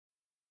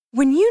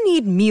When you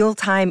need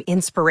mealtime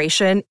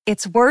inspiration,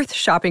 it's worth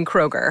shopping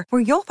Kroger,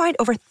 where you'll find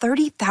over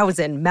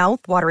 30,000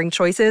 mouth-watering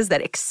choices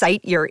that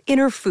excite your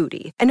inner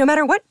foodie. And no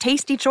matter what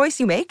tasty choice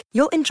you make,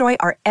 you'll enjoy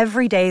our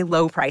everyday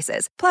low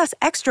prices, plus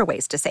extra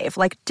ways to save,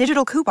 like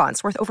digital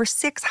coupons worth over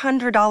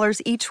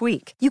 $600 each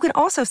week. You can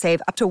also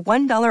save up to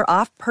 $1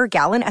 off per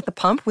gallon at the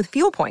pump with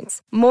fuel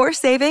points. More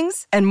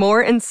savings and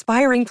more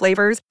inspiring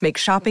flavors make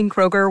shopping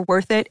Kroger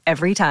worth it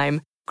every time.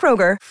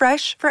 Kroger,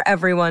 fresh for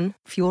everyone.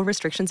 Fuel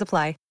restrictions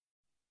apply.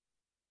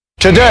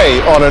 Today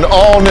on an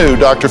all-new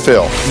Dr.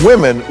 Phil,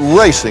 women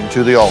racing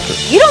to the altar.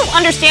 You don't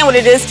understand what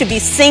it is to be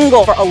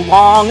single for a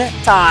long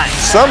time.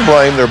 Some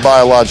blame their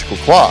biological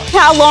clock.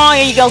 How long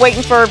are you going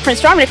waiting for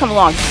Prince Charming to come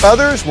along?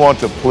 Others want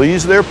to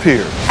please their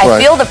peers.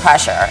 I feel the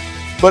pressure.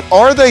 But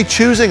are they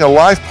choosing a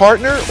life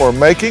partner or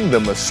making the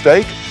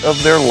mistake of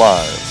their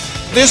lives?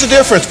 There's a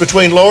difference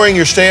between lowering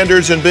your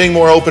standards and being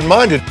more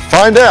open-minded.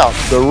 Find out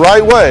the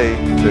right way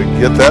to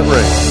get that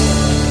ring.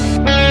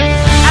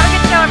 Have a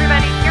good show,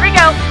 everybody. Here we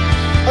go.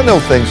 I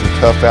know things are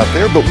tough out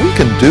there, but we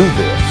can do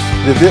this.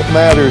 If it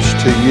matters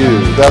to you,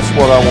 that's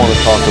what I want to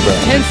talk about.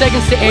 10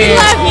 seconds to air.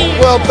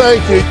 Well,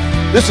 thank you.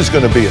 This is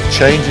going to be a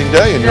changing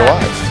day in your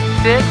life.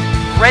 Sit.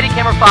 Ready,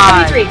 camera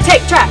 5. 3,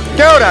 take track.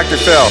 Go, Dr.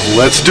 Phil.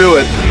 Let's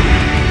do it.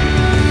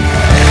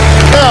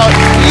 Now,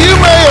 you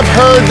may have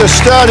heard the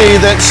study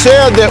that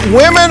said that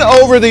women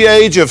over the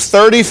age of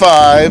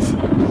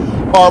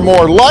 35 are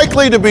more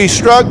likely to be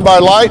struck by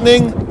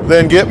lightning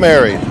than get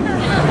married.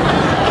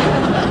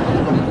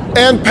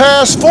 And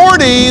past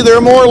 40,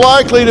 they're more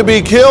likely to be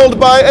killed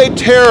by a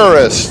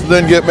terrorist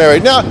than get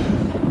married. Now,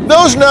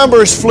 those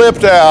numbers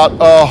flipped out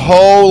a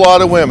whole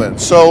lot of women.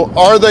 So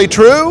are they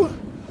true?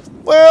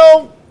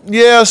 Well,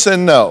 yes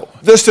and no.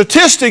 The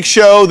statistics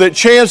show that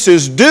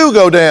chances do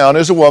go down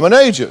as a woman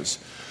ages.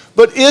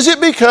 But is it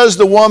because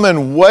the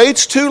woman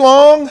waits too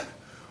long,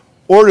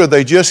 or do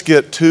they just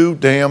get too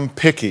damn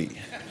picky?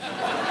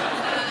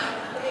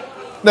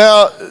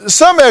 Now,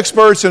 some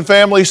experts and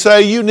families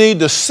say you need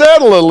to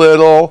settle a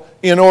little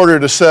in order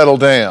to settle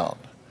down.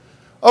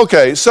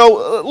 Okay,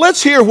 so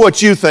let's hear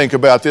what you think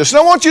about this. And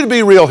I want you to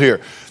be real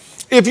here.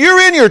 If you're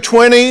in your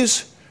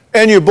 20s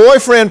and your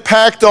boyfriend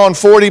packed on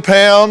 40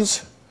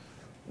 pounds,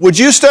 would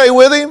you stay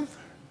with him?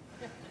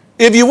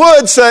 If you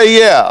would, say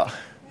yeah.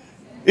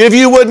 If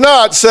you would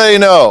not, say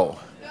no.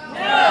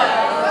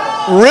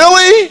 No.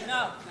 Really?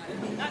 No.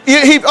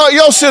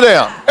 Y'all sit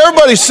down.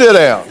 Everybody sit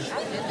down.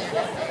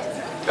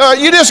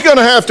 You're just going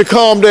to have to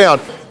calm down.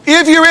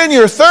 If you're in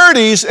your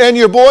 30s and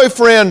your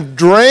boyfriend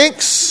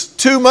drinks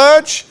too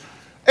much,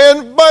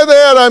 and by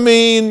that I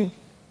mean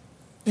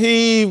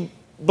he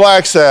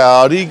blacks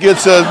out, he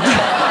gets a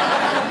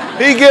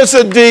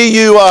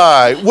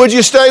DUI, would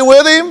you stay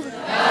with him?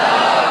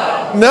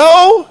 No?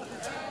 No?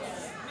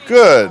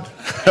 Good.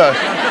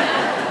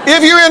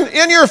 If you're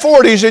in your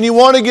 40s and you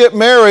want to get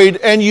married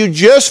and you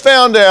just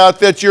found out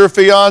that your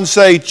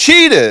fiance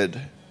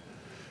cheated,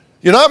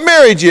 you're not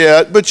married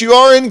yet, but you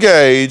are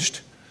engaged,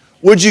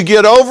 would you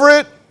get over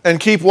it and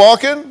keep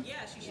walking?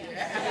 Yes.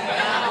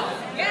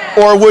 Yes.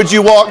 Or would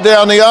you walk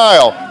down the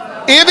aisle?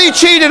 If he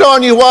cheated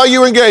on you while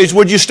you were engaged,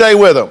 would you stay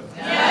with him?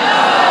 No.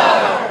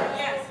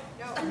 Yes.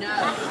 No.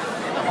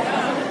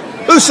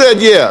 Who said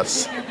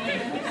yes?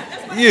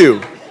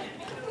 You.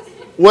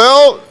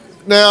 Well,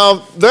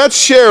 now that's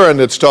Sharon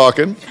that's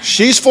talking.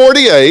 She's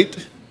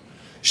 48.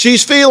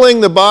 She's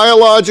feeling the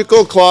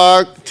biological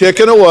clock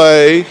ticking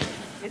away.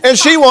 And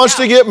she wants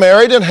to get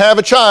married and have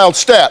a child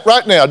stat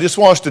right now, just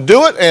wants to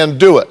do it and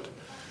do it.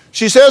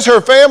 She says her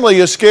family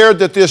is scared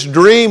that this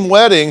dream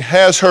wedding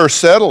has her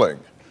settling.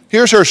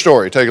 Here's her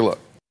story. Take a look.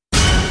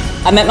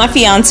 I met my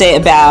fiance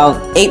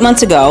about 8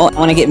 months ago. I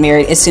want to get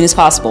married as soon as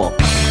possible.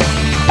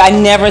 I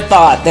never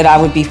thought that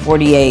I would be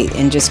 48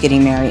 and just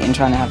getting married and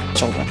trying to have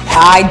children.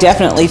 I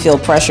definitely feel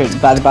pressured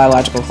by the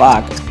biological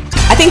clock.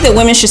 I think that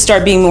women should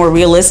start being more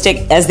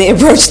realistic as they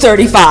approach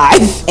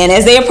 35. And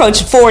as they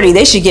approach 40,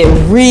 they should get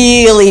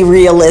really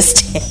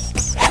realistic.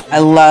 I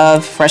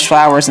love fresh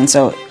flowers, and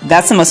so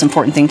that's the most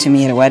important thing to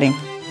me at a wedding.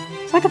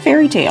 It's like a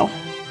fairy tale.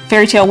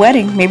 Fairy tale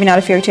wedding, maybe not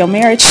a fairy tale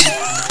marriage.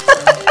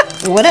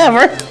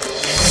 Whatever.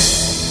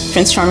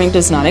 Prince Charming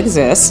does not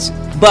exist,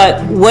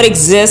 but what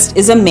exists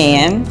is a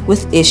man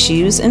with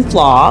issues and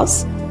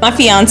flaws. My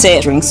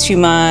fiance drinks too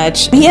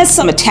much. He has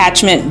some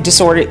attachment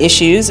disorder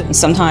issues.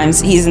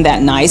 Sometimes he isn't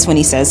that nice when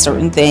he says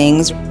certain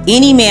things.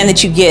 Any man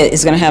that you get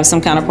is going to have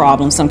some kind of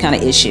problem, some kind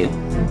of issue.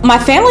 My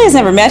family has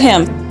never met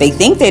him. They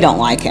think they don't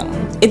like him.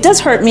 It does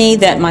hurt me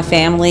that my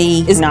family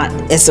is not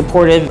as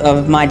supportive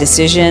of my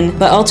decision,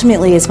 but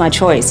ultimately it's my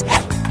choice.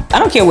 I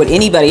don't care what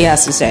anybody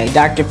has to say.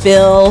 Dr.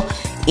 Phil,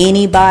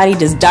 anybody,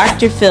 does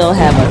Dr. Phil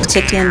have a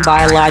ticking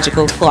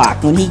biological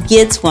clock? When he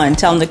gets one,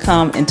 tell him to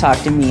come and talk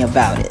to me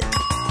about it.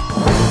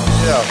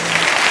 Yeah.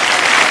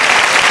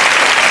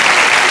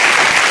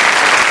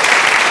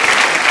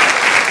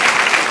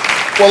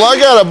 Well, I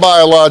got a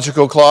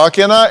biological clock,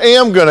 and I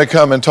am going to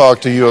come and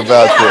talk to you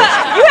about this.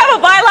 You have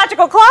a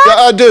biological clock? Yeah,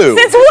 I do.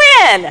 Since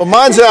when? Well,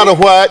 mine's out of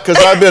whack because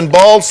I've been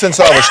bald since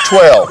I was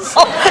 12.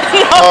 All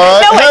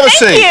right, have a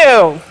seat. Thank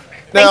you.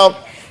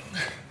 Now,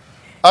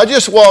 I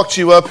just walked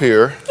you up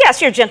here.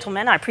 Yes, you're a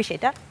gentleman. I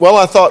appreciate that. Well,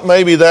 I thought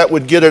maybe that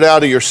would get it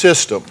out of your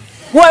system.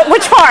 What?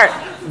 Which part?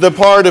 The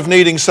part of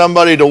needing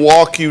somebody to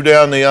walk you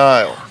down the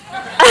aisle.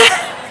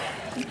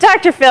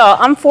 Dr. Phil,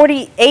 I'm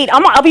 48.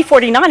 I'll be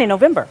 49 in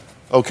November.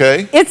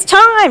 Okay. It's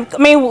time. I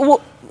mean,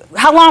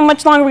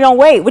 much longer are we going to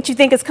wait? What do you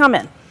think is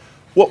coming?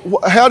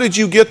 How did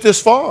you get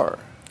this far?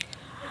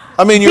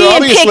 I mean, you're Being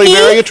obviously picky,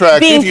 very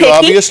attractive. being You picky.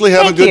 obviously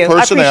have Thank a good you. I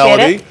appreciate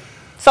personality. it.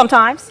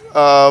 Sometimes.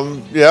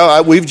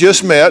 We've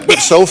just met, but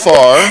so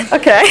far.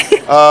 Okay.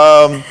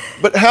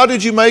 But how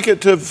did you make it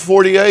to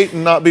 48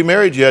 and not be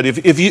married yet? If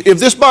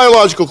this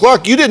biological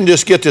clock, you didn't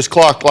just get this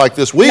clock like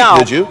this week, No.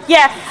 did you?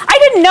 Yeah, I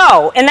didn't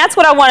know, and that's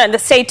what I wanted to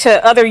say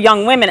to other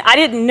young women. I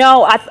didn't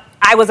know.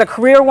 I was a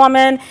career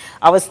woman.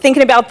 I was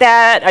thinking about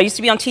that. I used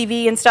to be on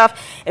TV and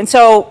stuff, and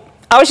so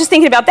I was just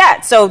thinking about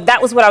that. So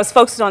that was what I was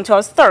focused on until I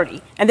was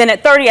 30. And then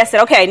at 30, I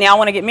said, okay, now I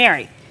want to get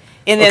married.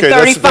 And then Okay,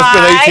 35,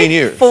 that's been 18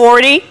 years.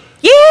 40.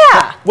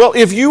 Yeah. Well,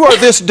 if you are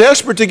this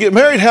desperate to get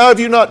married, how have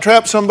you not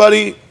trapped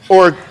somebody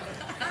or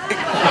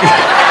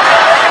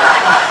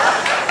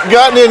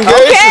gotten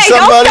engaged to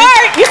somebody? Don't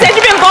start. You said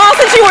you've been bald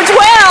since you were 12.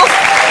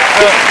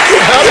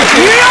 How did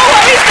you? You don't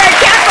want me to start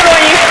capital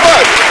on you.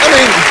 But, I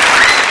mean,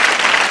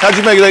 how'd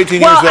you make it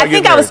 18 years Well, without I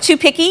think getting I was married? too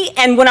picky,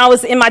 and when I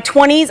was in my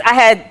 20s, I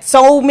had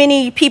so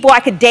many people I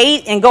could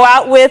date and go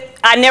out with.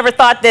 I never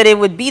thought that it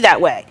would be that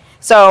way.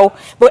 So,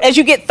 but as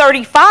you get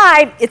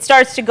 35, it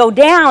starts to go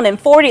down, and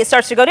 40, it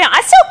starts to go down.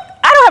 I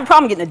don't have a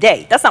problem getting a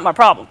date. That's not my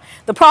problem.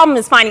 The problem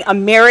is finding a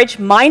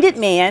marriage-minded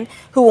man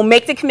who will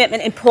make the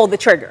commitment and pull the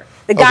trigger.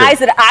 The guys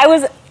that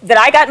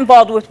I got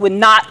involved with would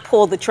not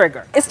pull the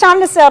trigger. It's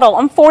time to settle.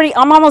 I'm 40.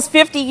 I'm almost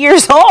 50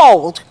 years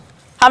old.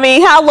 I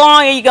mean, how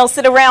long are you going to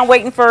sit around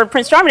waiting for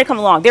Prince Charming to come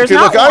along? There's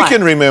not Look, one. I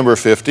can remember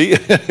 50.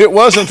 It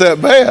wasn't that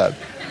bad.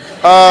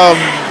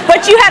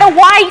 But you had a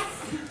wife.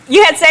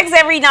 You had sex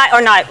every night,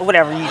 or not,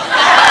 whatever. But you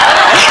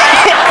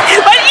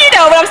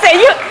know what I'm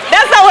saying.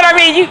 That's not what I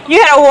mean. You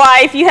had a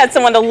wife. You had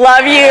someone to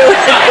love you.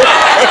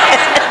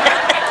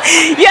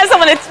 You had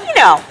someone that's,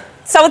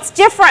 so it's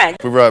different.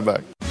 We'll be right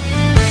back.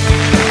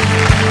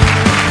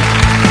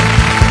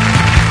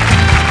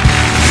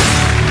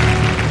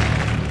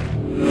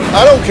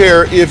 I don't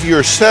care if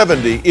you're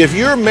 70. If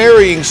you're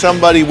marrying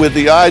somebody with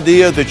the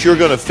idea that you're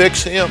going to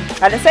fix him.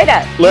 I didn't say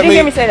that. You didn't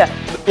hear me say that.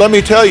 Let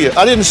me tell you,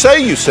 I didn't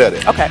say you said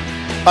it. Okay.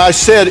 I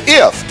said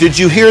if. Did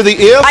you hear the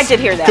if? I did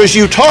hear that. Because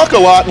you talk a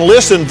lot and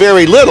listen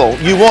very little.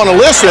 You want to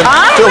listen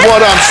to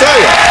what I'm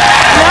saying.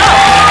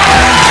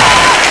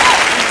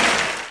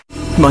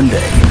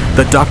 Monday,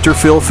 the Dr.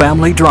 Phil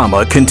family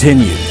drama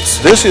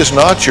continues. This is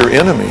not your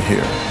enemy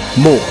here.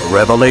 More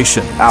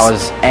revelations. I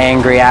was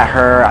angry at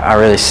her. I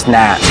really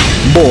snapped.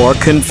 More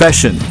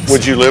confessions.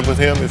 Would you live with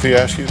him if he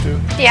asked you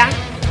to? Yeah.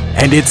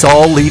 And it's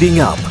all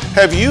leading up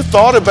Have you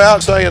thought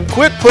about saying,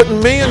 quit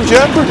putting me in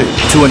jeopardy?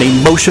 to an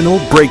emotional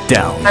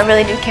breakdown. I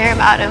really do care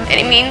about him, and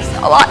it means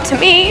a lot to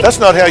me. That's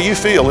not how you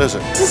feel, is it?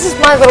 This is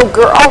my little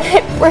girl.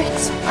 It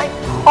breaks my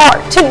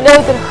heart to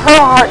know that her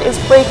heart is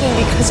breaking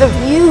because of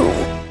you.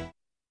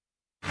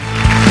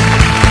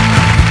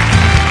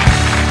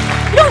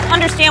 You don't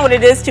understand what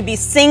it is to be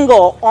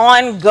single,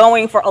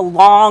 ongoing for a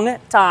long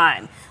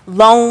time.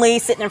 Lonely,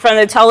 sitting in front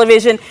of the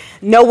television,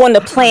 no one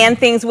to plan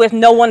things with,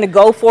 no one to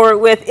go for it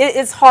with.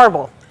 It's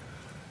horrible.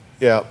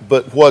 Yeah,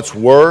 but what's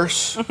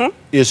worse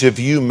is if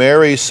you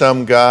marry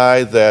some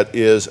guy that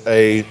is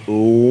a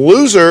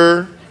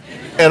loser,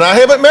 and I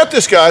haven't met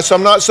this guy, so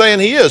I'm not saying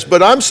he is,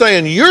 but I'm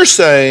saying you're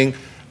saying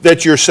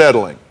that you're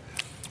settling.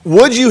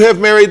 Would you have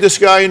married this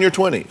guy in your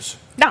 20s?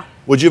 No.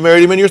 Would you have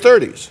married him in your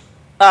 30s?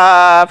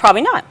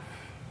 Probably not.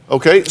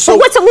 Okay, so But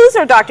what's a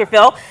loser, Dr.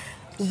 Phil?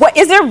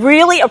 Is there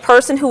really a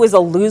person who is a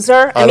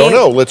loser? I don't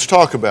know. Let's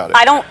talk about it.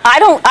 I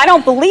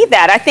don't believe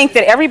that. I think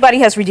that everybody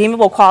has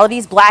redeemable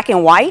qualities, black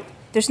and white.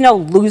 There's no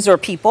loser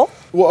people.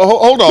 Well,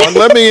 hold on.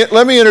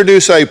 let me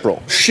introduce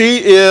April. She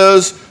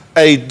is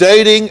a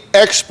dating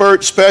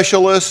expert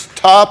specialist,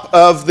 top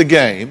of the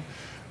game,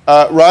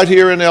 right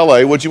here in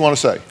LA. What do you want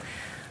to say?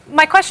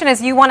 My question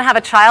is, you want to have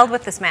a child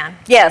with this man?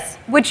 Yes.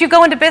 Would you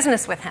go into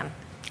business with him?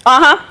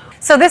 Uh-huh.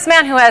 So this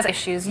man who has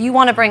issues, you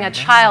want to bring a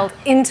child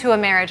into a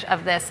marriage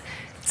of this.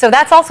 So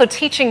that's also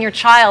teaching your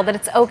child that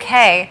it's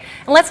okay.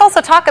 And let's also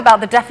talk about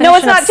the definition No,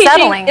 it's not of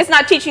settling. It's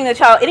not teaching the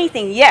child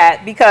anything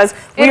yet because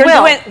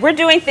we're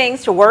doing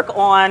things to work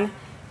on.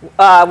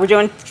 We're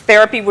doing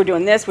therapy. We're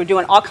doing this. We're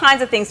doing all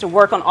kinds of things to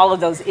work on all of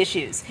those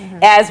issues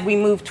as we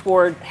move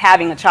toward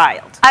having a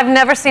child. I've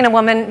never seen a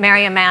woman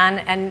marry a man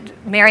and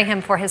marry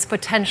him for his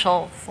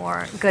potential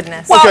for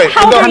goodness. Well, Okay,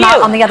 how old are I'm you?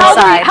 not on the other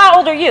side. How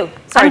old are you?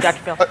 Sorry, Dr.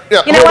 Phil.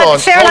 Yeah, You know hold what, on,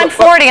 Sharon, hold I'm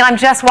on. 40 and I'm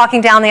just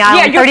walking down the aisle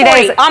Yeah, in you're 30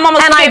 40. days. I'm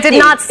almost and 50. I did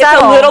not settle.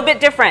 It's a little bit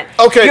different.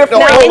 Okay, You're no,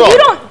 40. hold And on. you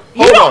don't.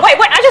 Hold on. Wait.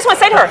 I just want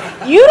to say to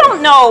her, you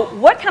don't know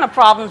what kind of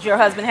problems your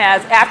husband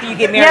has after you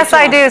get married. Yes, to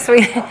I him. do,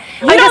 sweetie.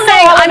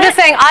 I'm just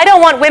saying, I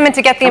don't want women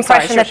to get the I'm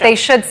sorry, impression that sure. they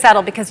should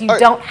settle because you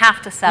don't have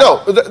to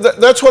settle. No,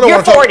 that's what I You're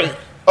want to talk 40.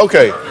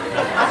 Okay.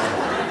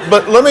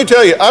 But let me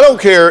tell you, I don't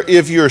care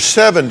if you're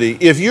 70.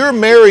 If you're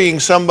marrying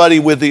somebody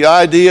with the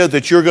idea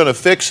that you're going to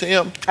fix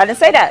him. I didn't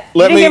say that.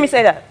 You didn't hear me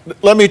say that.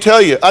 Let me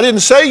tell you, I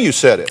didn't say you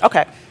said it.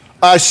 Okay.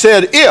 I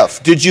said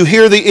if. Did you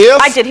hear the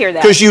if? I did hear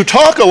that. Because you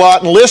talk a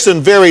lot and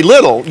listen very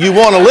little. You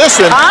want to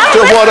listen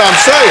to what I'm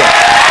saying.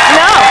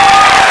 No.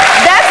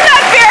 That's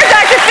not fair,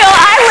 Dr. Phil.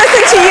 I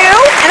listened to you,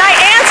 and I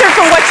answered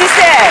from what you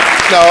said.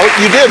 No,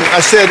 you didn't. I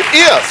said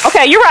if.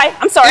 Okay, you're right.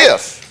 I'm sorry.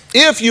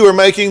 If you are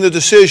making the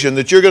decision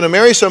that you're going to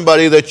marry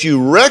somebody that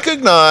you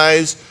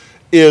recognize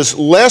is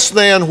less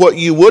than what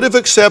you would have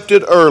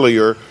accepted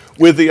earlier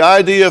with the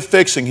idea of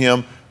fixing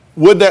him,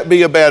 would that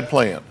be a bad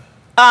plan?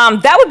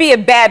 That would be a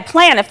bad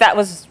plan if that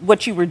was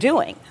what you were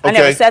doing. Okay. I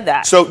never said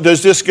that. So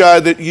does this guy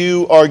that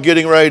you are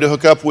getting ready to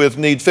hook up with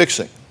need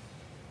fixing?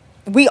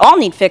 We all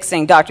need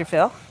fixing, Dr.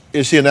 Phil.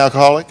 Is he an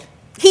alcoholic?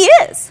 He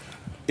is.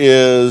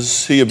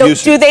 Is he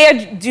abusive?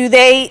 Do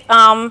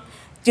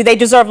they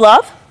deserve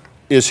love?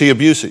 Is he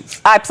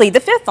abusive? I plead the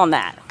fifth on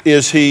that.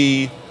 Does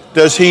he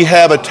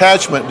have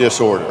attachment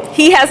disorder?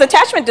 He has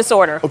attachment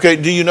disorder. Okay,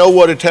 do you know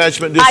what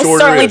attachment disorder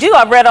is? I certainly do.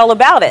 I've read all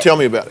about it. Tell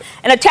me about it.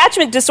 An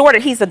attachment disorder,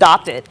 he's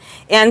adopted.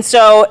 And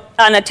so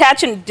an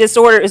attachment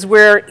disorder is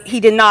where he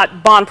did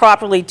not bond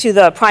properly to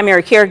the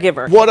primary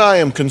caregiver. What I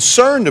am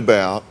concerned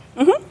about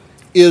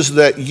is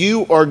that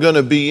you are going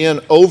to be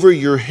in over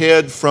your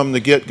head from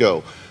the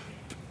get-go.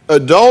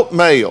 Adult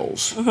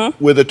males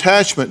with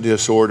attachment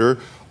disorder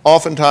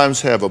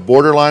oftentimes have a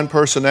borderline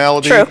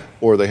personality. True.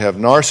 Or they have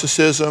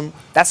narcissism.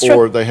 That's true.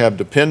 Or they have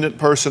dependent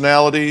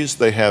personalities.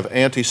 They have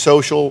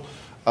antisocial,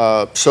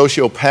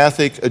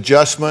 sociopathic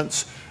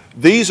adjustments.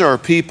 These are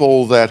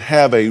people that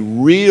have a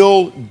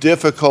real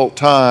difficult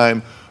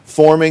time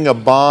forming a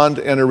bond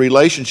and a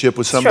relationship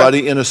with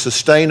somebody in a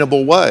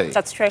sustainable way.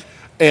 That's true.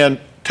 And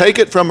take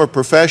it from a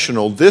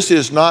professional, this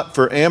is not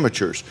for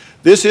amateurs.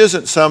 This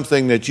isn't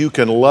something that you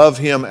can love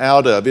him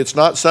out of. It's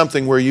not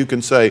something where you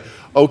can say,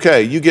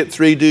 okay, you get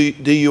 3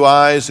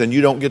 DUIs and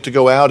you don't get to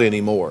go out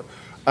anymore.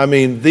 I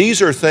mean,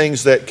 these are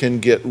things that can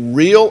get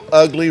real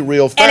ugly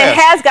real fast. And it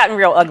has gotten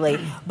real ugly.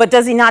 But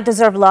does he not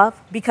deserve love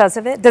because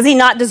of it? Does he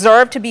not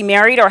deserve to be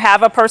married or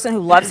have a person who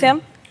loves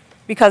him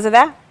because of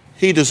that?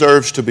 He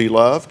deserves to be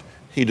loved.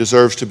 He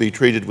deserves to be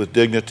treated with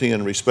dignity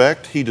and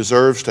respect. He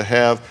deserves to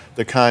have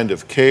the kind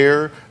of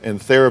care and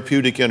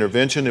therapeutic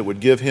intervention that would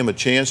give him a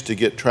chance to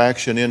get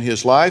traction in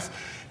his life.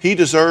 He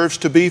deserves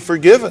to be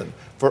forgiven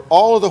for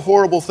all of the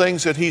horrible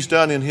things that he's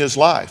done in his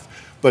life.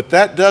 But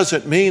that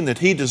doesn't mean that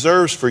he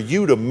deserves for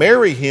you to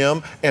marry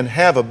him and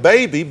have a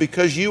baby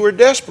because you are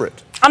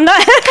desperate. I'm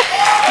not.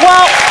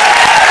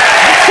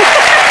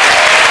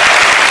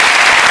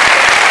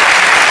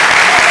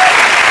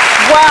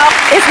 Well,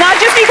 it's not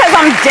just because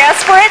I'm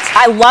desperate.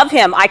 I love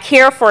him. I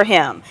care for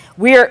him.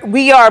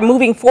 We are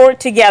moving forward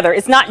together.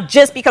 It's not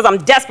just because I'm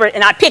desperate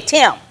and I picked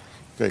him.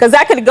 Because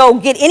I could go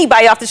get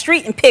anybody off the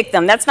street and pick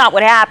them. That's not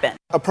what happened.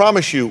 I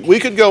promise you, we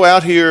could go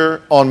out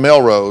here on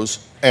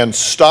Melrose and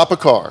stop a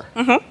car.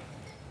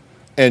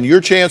 And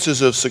your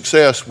chances of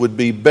success would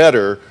be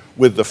better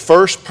with the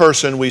first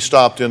person we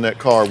stopped in that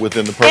car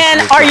within the person.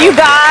 And are you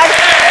God?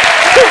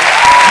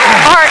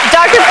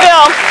 Dr.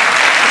 Phil,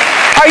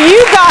 are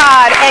you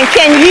God, and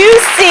can you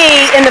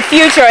see in the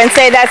future and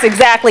say that's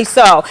exactly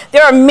so?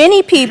 There are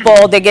many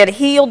people that get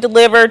healed,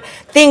 delivered,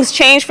 things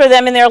change for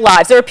them in their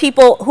lives. There are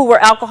people who were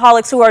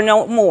alcoholics who are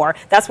no more.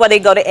 That's why they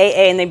go to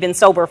AA and they've been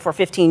sober for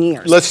 15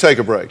 years. Let's take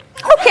a break.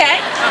 Okay.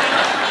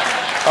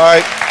 All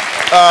right.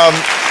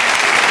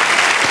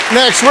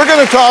 Next, we're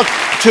going to talk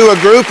to a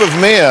group of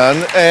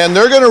men, and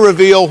they're going to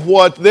reveal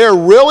what they're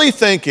really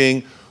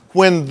thinking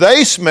when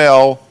they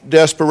smell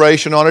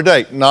desperation on a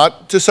date.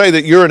 Not to say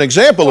that you're an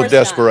example of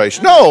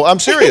desperation. No, I'm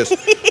serious.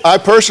 I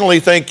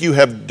personally think you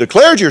have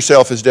declared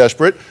yourself as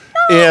desperate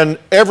in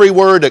every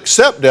word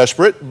except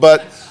desperate,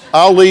 but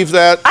I'll leave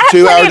that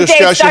to our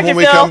discussion when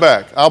we come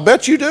back. I'll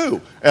bet you do.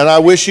 And I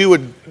wish you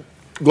would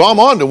glom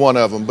onto one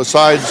of them.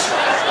 Besides,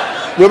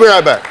 we'll be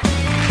right back.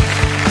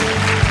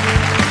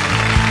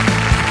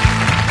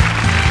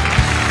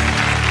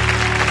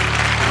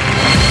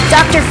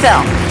 Dr.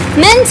 Phil,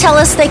 men tell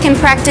us they can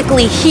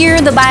practically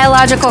hear the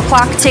biological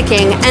clock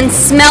ticking and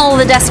smell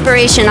the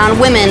desperation on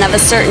women of a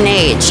certain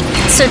age.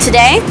 So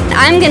today,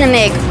 I'm going to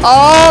make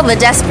all the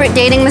desperate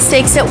dating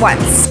mistakes at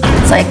once.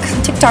 It's like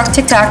tick-tock,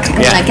 tick-tock,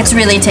 and then like it's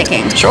really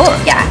ticking. Sure.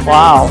 Yeah.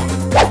 Wow.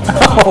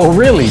 Oh,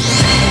 really?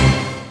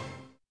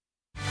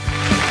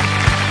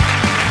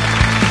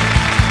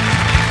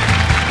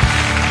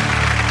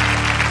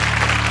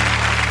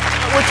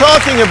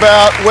 Talking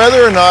about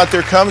whether or not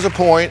there comes a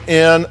point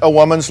in a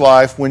woman's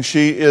life when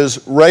she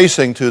is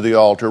racing to the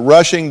altar,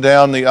 rushing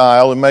down the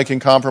aisle and making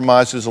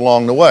compromises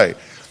along the way.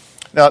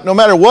 Now, no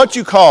matter what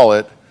you call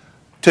it,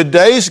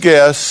 today's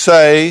guests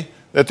say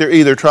that they're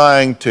either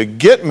trying to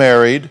get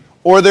married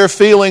or they're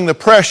feeling the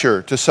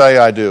pressure to say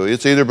I do.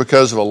 It's either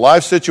because of a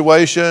life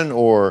situation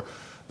or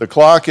the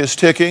clock is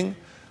ticking.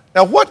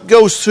 Now, what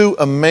goes through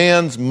a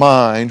man's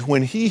mind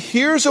when he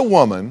hears a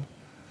woman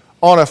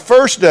on a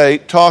first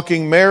date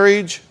talking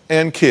marriage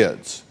and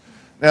kids?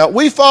 Now,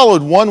 we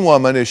followed one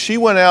woman as she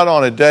went out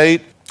on a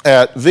date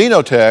at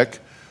Vinotech,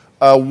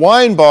 a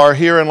wine bar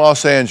here in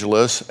Los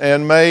Angeles,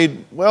 and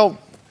made, well,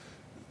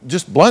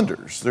 just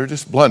blunders. They're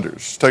just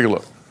blunders. Take a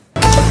look.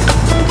 All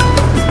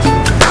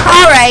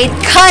right,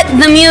 cut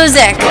the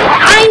music.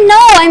 I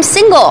know I'm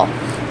single,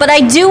 but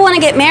I do want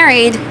to get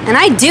married, and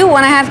I do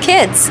want to have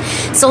kids.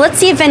 So let's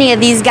see if any of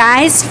these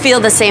guys feel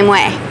the same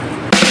way.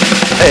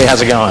 Hey,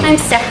 how's it going? I'm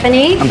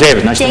Stephanie. I'm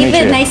David. Nice to meet you.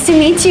 David, nice to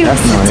meet you.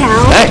 Definitely. Sit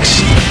down.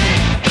 Thanks.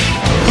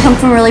 I come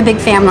from a really big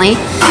family,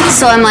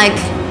 so I'm like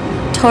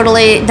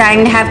totally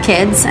dying to have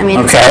kids. I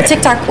mean, okay.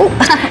 TikTok. Ooh,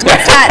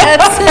 what's that?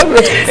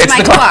 It's my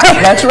clock.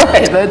 That's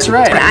right. That's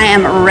right. I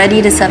am ready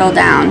to settle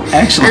down.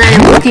 Excellent. And I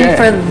am looking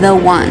for the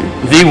one.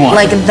 The one.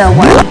 Like the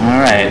one.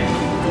 All right.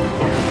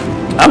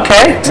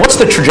 Okay.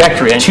 What's the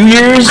trajectory? 2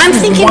 years? I'm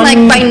thinking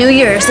like by New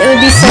Year's. It would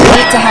be so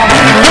neat to have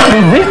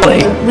it.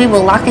 Really? We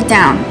will lock it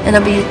down. It'll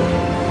be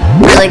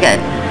really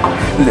good.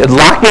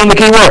 Lock down the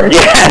key word.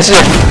 Yes.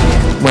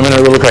 Women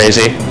are a little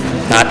crazy.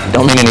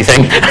 Don't mean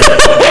anything.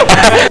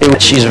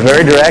 She's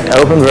very direct,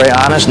 open, very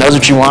honest, knows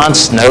what she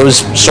wants,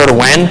 knows sort of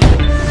when.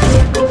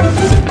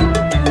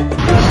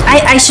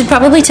 I should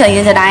probably tell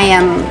you that I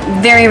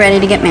am very ready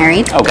to get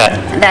married. Okay.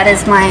 That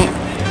is my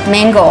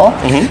main goal.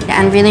 Mm-hmm.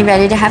 I'm really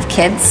ready to have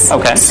kids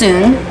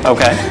soon.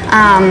 Okay.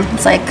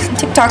 It's like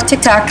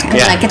tick-tock, and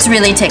like it's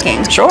really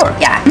ticking. Sure.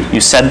 Yeah.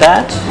 You said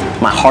that,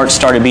 my heart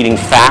started beating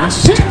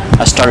fast,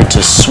 I started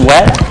to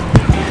sweat.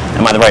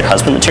 Am I the right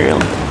husband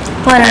material?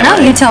 Well, I don't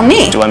know. You tell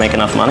me. Do I make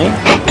enough money?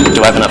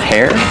 Do I have enough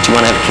hair? Do you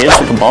want to have kids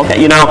with a ball cut?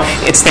 You know,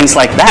 it's things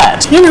like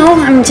that. You know,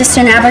 I'm just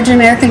an average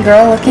American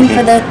girl looking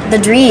for the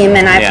dream,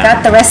 and I've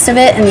got the rest of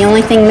it, and the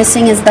only thing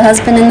missing is the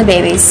husband and the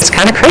babies. It's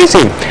kind of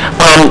crazy.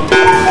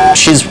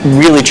 She's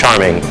really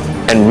charming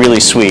and really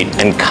sweet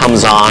and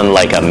comes on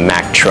like a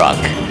Mack truck.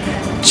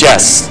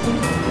 Just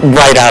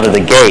right out of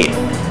the gate.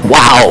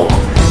 Wow.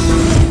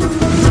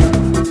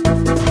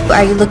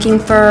 Are you looking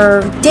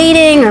for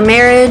dating or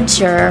marriage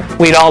or?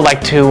 We'd all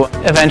like to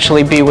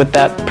eventually be with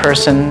that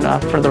person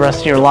for the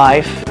rest of your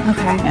life.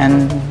 Okay.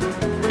 And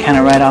kind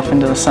of ride off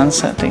into the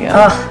sunset together.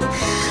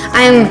 Oh,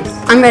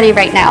 I'm ready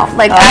right now.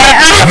 Like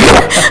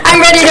I'm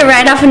ready to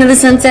ride off into the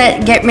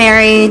sunset, get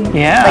married.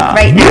 Yeah.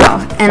 Like right now.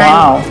 And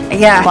wow.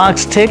 Yeah.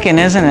 Clock's ticking,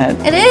 isn't it?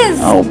 It is.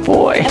 Oh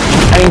boy.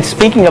 I mean,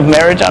 speaking of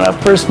marriage on a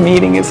first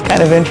meeting, it's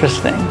kind of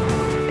interesting.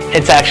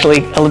 It's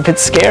actually a little bit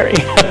scary.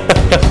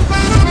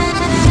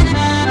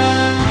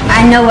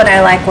 I know what I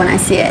like when I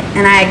see it,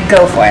 and I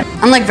go for it.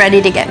 I'm like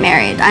ready to get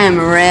married. I am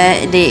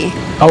ready.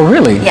 Oh,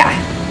 really? Yeah.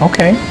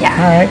 Okay. Yeah.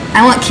 All right.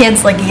 I want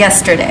kids like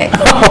yesterday.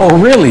 Oh,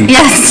 really?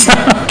 Yes.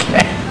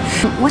 Okay.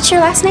 What's your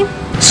last name?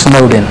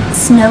 Snowden.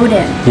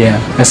 Snowden. Yeah,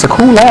 that's a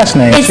cool last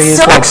name. It's See,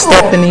 so like cool.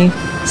 Stephanie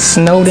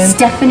Snowden.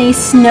 Stephanie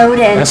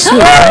Snowden. That's it,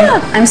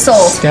 right? I'm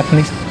sold.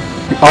 Stephanie.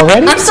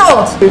 Already? I'm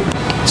sold.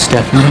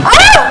 Stephanie.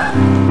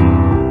 Oh!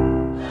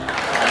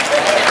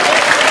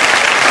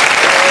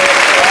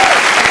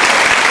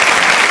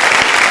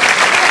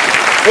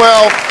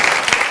 Well,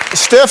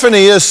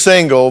 Stephanie is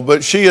single,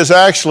 but she is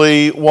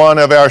actually one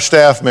of our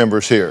staff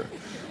members here.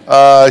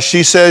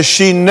 She says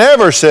she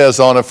never says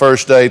on a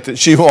first date that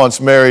she wants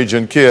marriage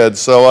and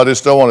kids, so I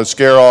just don't want to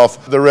scare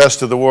off the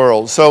rest of the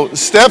world. So,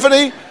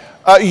 Stephanie,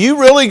 you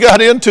really got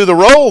into the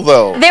role,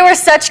 though. They were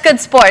such good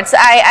sports.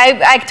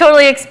 I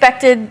totally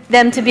expected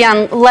them to be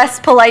on less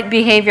polite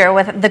behavior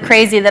with the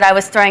crazy that I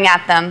was throwing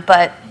at them,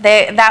 but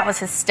that was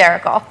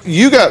hysterical.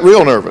 You got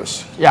real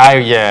nervous. Yeah,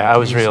 I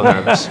was real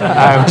nervous.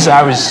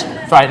 I was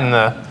fighting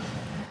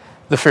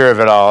the fear of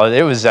it all.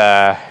 It was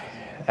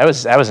that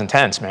was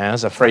intense, man. It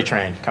was a freight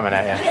train coming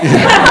at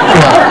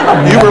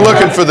you. You were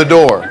looking for the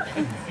door.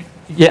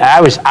 Yeah,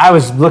 I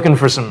was looking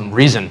for some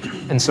reason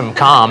and some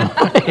calm.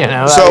 You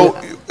know. So,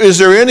 is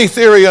there any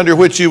theory under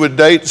which you would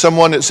date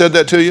someone that said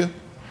that to you?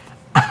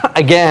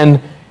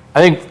 Again,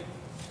 I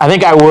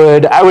think I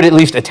would at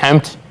least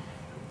attempt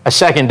a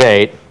second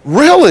date.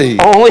 Really?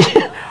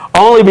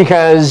 Only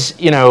because,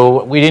 you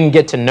know, we didn't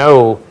get to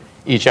know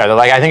each other.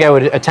 Like, I think I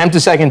would attempt a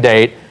second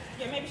date.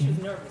 Yeah, maybe she was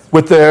nervous.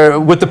 With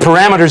the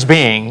parameters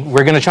being,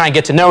 we're going to try and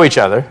get to know each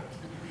other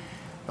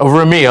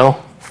over a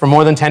meal for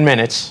more than 10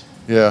 minutes.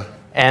 Yeah.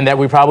 And that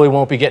we probably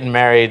won't be getting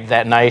married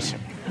that night.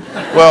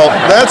 Well,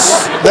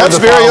 that's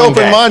very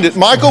open-minded.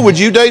 Michael, would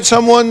you date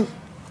someone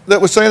that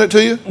was saying it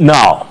to you?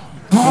 No,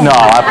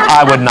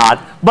 I would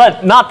not.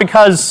 But not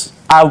because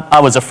I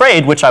was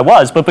afraid, which I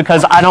was, but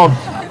because I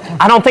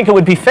don't think it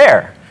would be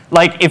fair.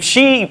 Like, if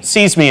she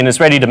sees me and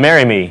is ready to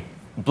marry me,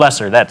 bless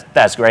her,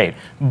 that's great.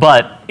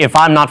 But if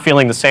I'm not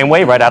feeling the same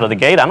way right out of the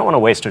gate, I don't want to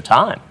waste her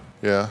time.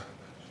 Yeah.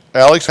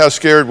 Alex, how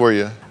scared were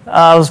you?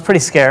 I was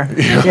pretty scared.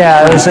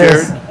 Yeah, I was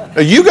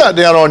scared. You got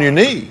down on your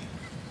knee.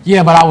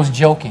 Yeah, but I was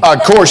joking.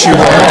 Of course you were.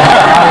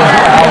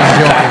 I was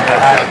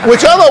joking.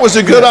 Which I thought was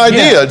a good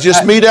idea.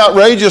 Just meet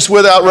outrageous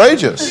with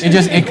outrageous.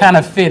 It kind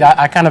of fit.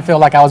 I kind of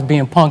felt like I was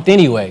being punked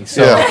anyway.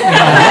 So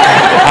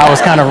I was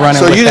kind of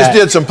running with that. So you just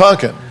did some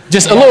punking.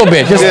 Just a little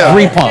bit, just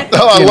re-pump.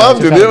 No, I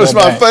loved it. It was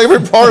my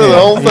favorite part of the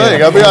whole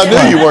thing. I mean, I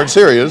knew you weren't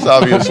serious,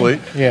 obviously.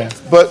 Yeah.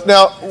 But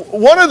now,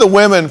 one of the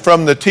women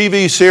from the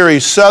TV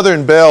series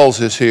Southern Bells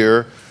is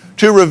here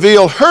to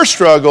reveal her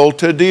struggle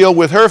to deal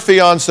with her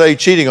fiancé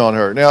cheating on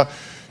her. Now,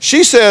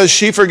 she says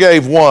she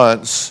forgave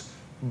once,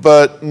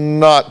 but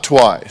not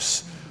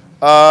twice.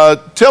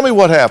 Tell me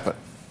what happened.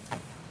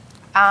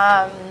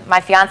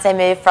 My fiance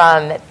moved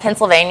from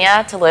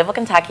Pennsylvania to Louisville,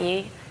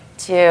 Kentucky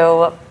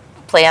to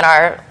plan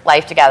our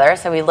life together.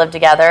 So we lived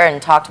together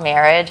and talked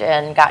marriage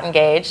and got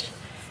engaged.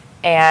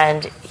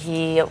 And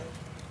he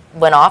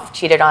went off,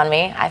 cheated on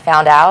me. I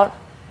found out.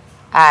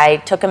 I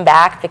took him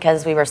back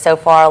because we were so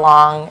far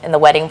along in the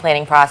wedding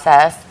planning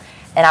process.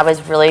 And I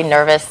was really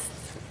nervous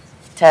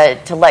to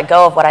let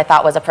go of what I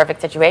thought was a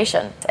perfect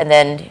situation. And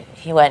then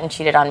he went and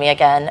cheated on me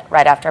again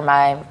right after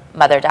my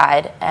mother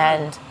died.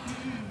 And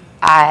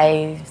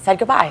I said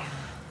goodbye.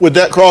 Would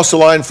that cross the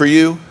line for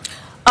you?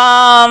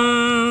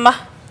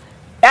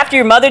 After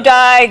your mother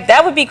died,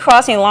 that would be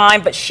crossing the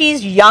line, but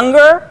she's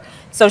younger,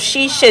 so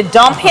she should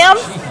dump him.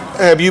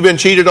 Have you been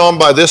cheated on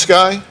by this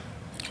guy?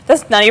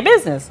 That's none of your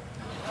business.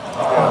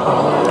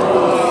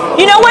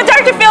 You know what,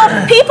 Dr.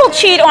 Phil? People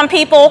cheat on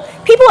people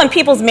in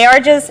people's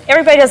marriages.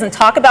 Everybody doesn't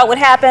talk about what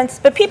happens,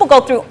 but people go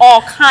through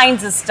all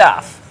kinds of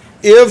stuff.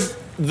 If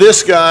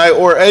this guy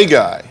or a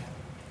guy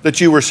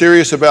that you were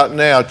serious about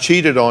now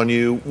cheated on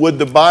you, would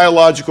the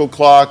biological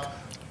clock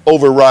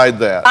override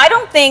that? I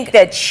don't think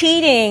that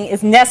cheating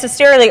is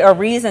necessarily a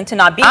reason to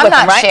not be with him,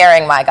 right? I'm not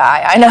sharing my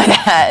guy. I know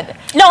that.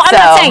 No, I'm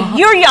not saying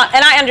you're young,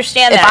 and I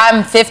understand that. If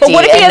I'm 50 but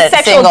what if he has and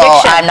sexual single,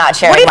 addiction? I'm not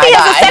sharing my guy. What if he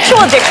has a guy.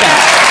 sexual addiction?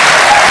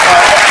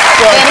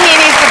 Then he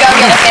needs to go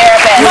get a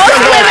therapist. Most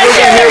women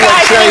share their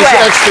guys Shay's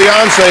anyway.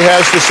 ex-fiance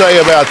has to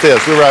say about this.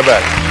 We'll be right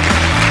back.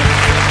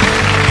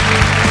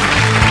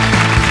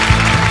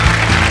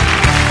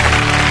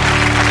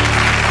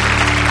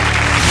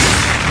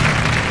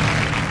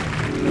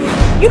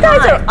 You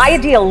guys are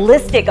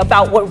idealistic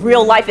about what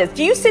real life is.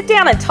 Do you sit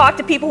down and talk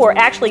to people who are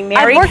actually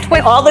married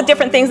and all the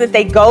different things that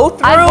they go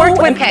through? I've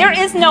worked with There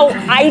is no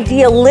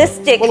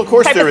idealistic Well, of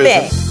course type there of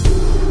thing. isn't.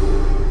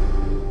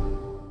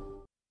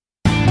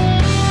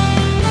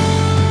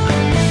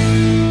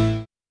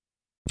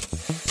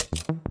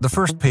 The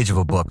first page of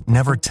a book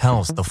never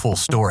tells the full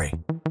story.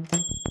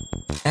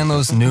 And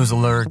those news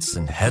alerts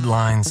and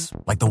headlines,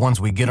 like the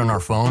ones we get on our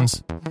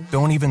phones,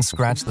 don't even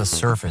scratch the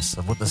surface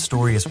of what the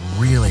story is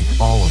really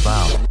all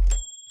about.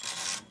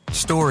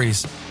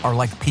 Stories are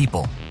like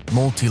people,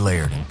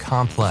 multi-layered and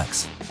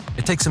complex.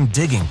 It takes some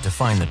digging to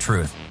find the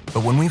truth,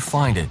 but when we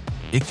find it,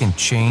 it can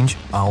change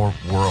our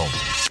world.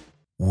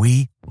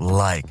 We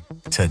like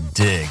to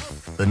dig.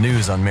 The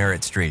news on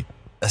Merritt Street.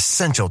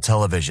 Essential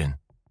television.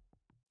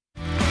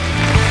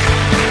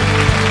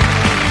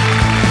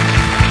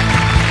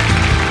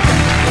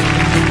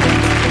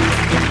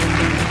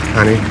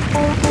 Honey,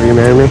 will you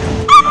marry me?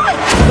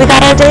 We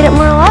got our date at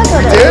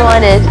Mar-a-Lago that we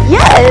wanted.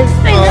 Yes,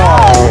 I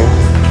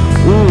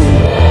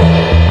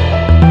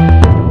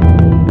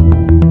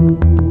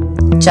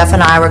know. Jeff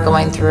and I were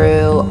going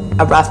through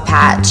a rough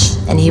patch,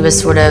 and he was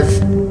sort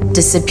of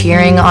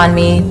disappearing on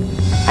me.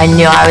 I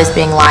knew I was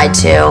being lied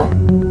to.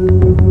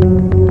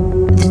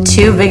 The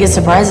two biggest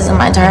surprises in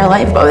my entire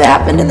life both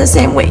happened in the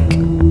same week.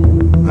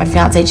 My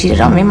fiance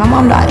cheated on me, my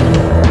mom died.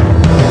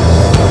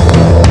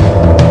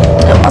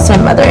 I lost my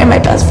mother and my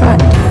best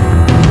friend.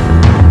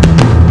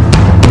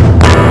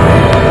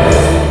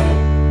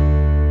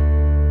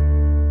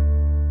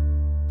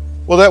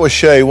 Well, that was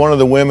Shay, one of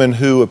the women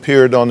who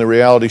appeared on the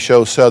reality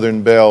show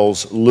Southern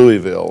Bells,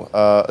 Louisville,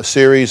 a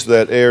series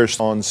that airs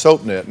on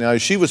SoapNet. Now,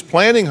 as she was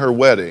planning her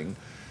wedding,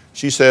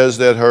 she says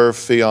that her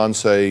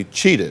fiancé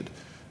cheated.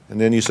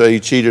 And then you say he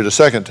cheated a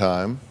second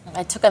time.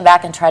 I took him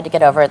back and tried to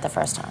get over it the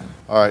first time.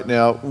 All right,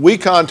 now, we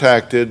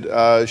contacted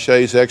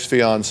Shay's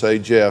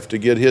ex-fiancé, Jeff, to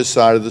get his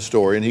side of the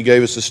story, and he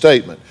gave us a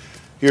statement.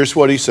 Here's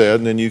what he said,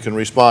 and then you can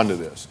respond to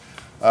this.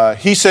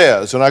 He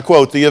says, and I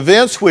quote, "The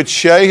events which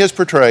Shay has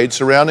portrayed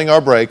surrounding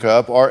our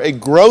breakup are a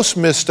gross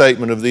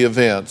misstatement of the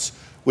events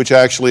which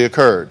actually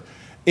occurred.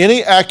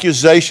 Any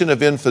accusation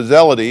of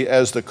infidelity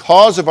as the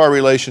cause of our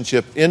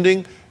relationship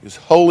ending is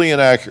wholly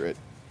inaccurate.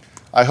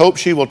 I hope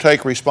she will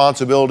take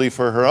responsibility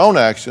for her own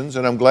actions,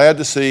 and I'm glad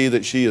to see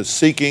that she is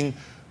seeking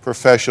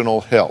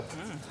professional help."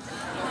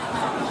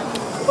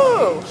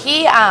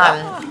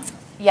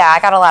 I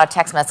got a lot of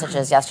text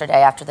messages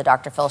yesterday after the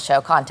Dr. Phil show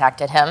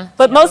contacted him.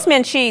 But most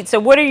men cheat, so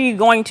what are you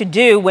going to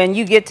do when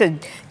you get to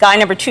guy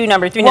number 2,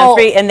 number 3,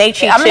 number 3, and they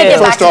cheat I'm too? gonna get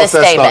back to First this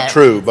off, that's statement. not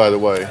true, by the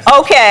way.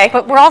 Okay.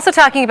 But we're also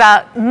talking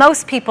about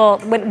most people,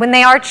 when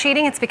they are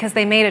cheating, it's because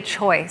they made a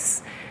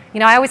choice. You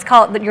know, I always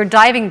call it your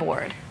diving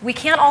board. We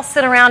can't all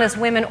sit around as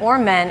women or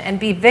men and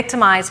be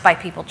victimized by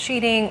people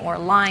cheating or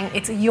lying.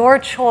 It's your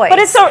choice. But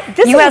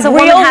this you is as a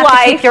woman real have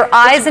life. to keep your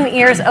eyes and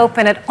ears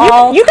open at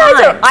all You guys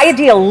times. are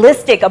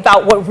idealistic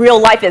about what real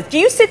life is. Do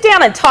you sit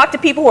down and talk to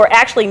people who are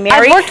actually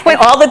married and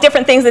all the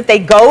different things that they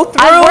go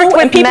through? I've worked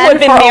with and people men who have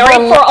been for married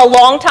over- for a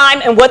long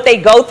time and what they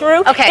go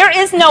through? Okay. There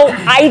is no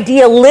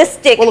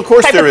idealistic Well, of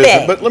course type there of thing.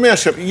 isn't. But let me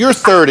ask you, you're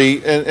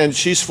 30 and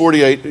she's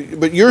 48,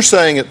 but you're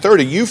saying at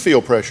 30 you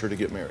feel pressure to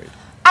get married.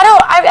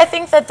 I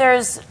think that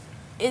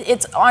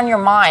it's on your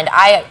mind.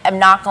 I am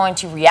not going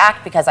to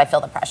react because I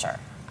feel the pressure.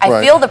 I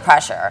Right. feel the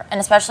pressure, and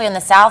especially in the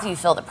South, you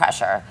feel the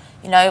pressure.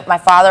 You know, my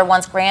father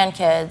wants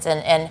grandkids,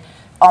 and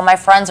all my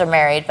friends are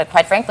married, but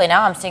quite frankly,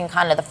 now I'm seeing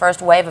kind of the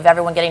first wave of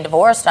everyone getting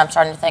divorced, and I'm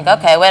starting to think,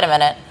 okay, wait a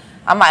minute,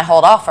 I might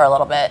hold off for a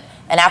little bit.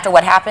 And after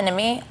what happened to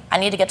me, I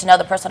need to get to know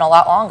the person a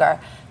lot longer.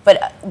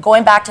 But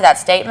going back to that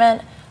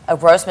statement, a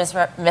gross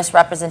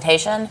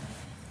misrepresentation,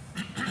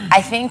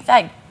 I think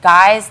that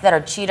guys that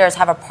are cheaters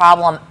have a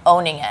problem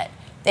owning it.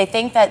 They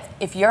think that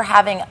if you're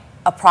having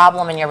a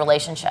problem in your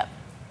relationship,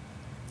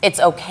 it's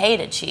okay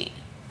to cheat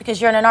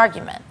because you're in an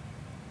argument.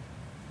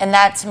 And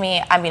that to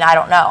me, I mean, I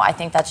don't know. I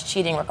think that's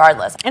cheating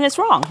regardless. And it's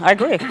wrong. I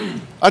agree.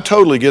 I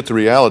totally get the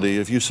reality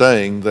of you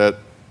saying that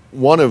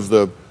one of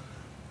the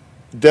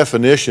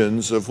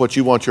definitions of what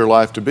you want your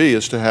life to be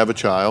is to have a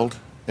child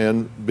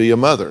and be a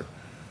mother.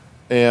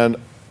 And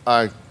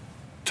I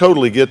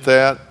totally get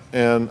that,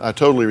 and I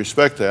totally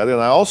respect that.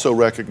 And I also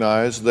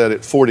recognize that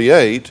at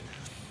 48,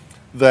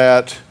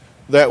 that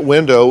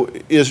window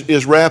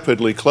is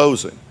rapidly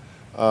closing.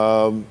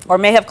 Or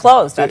may have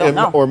closed. I don't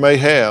know. Or may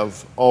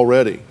have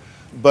already.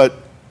 But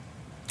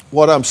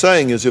what I'm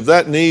saying is if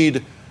that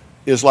need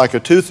is like a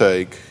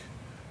toothache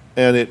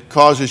and it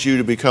causes you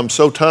to become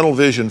so tunnel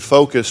vision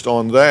focused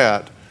on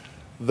that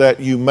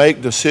you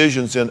make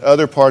decisions in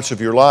other parts of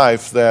your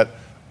life that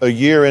a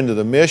year into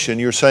the mission,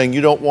 you're saying you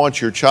don't want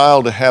your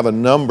child to have a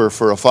number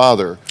for a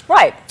father.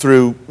 Right.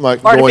 Through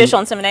like artificial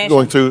insemination.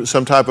 Going through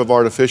some type of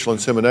artificial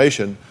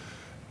insemination.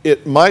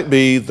 It might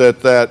be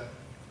that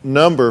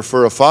number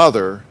for a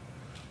father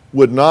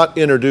would not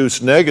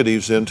introduce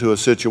negatives into a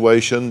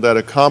situation that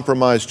a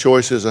compromised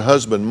choice as a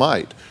husband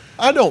might.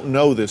 I don't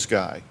know this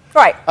guy.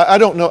 Right. I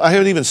don't know. I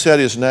haven't even said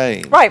his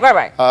name. Right.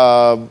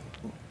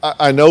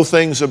 I know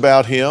things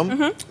about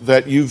him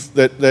that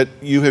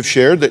you have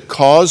shared that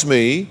cause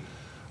me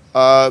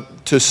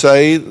to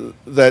say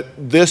that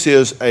this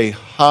is a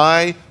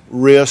high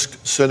risk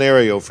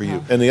scenario for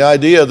you. And the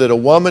idea that a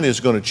woman is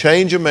going to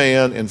change a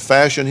man and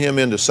fashion him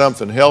into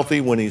something healthy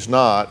when he's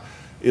not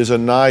is a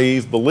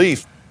naive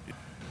belief.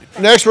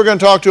 Next, we're going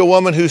to talk to a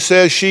woman who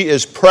says she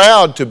is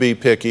proud to be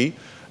picky,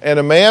 and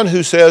a man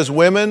who says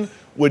women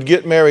would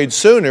get married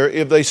sooner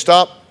if they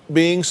stopped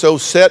being so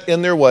set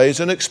in their ways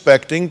and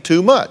expecting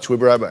too much. We'll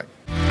be right back.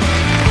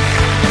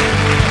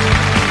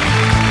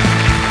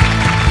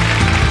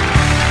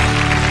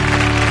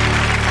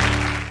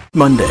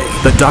 Monday,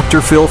 the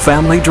Dr. Phil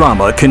family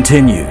drama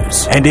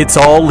continues, and it's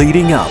all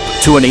leading up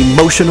to an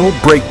emotional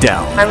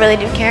breakdown. I really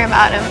do care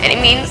about him, and it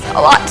means a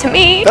lot to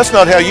me. That's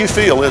not how you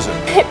feel, is it?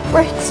 It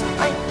breaks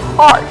my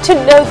heart to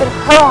know that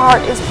her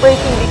heart is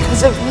breaking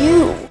because of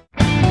you.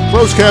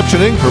 Closed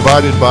captioning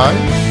provided by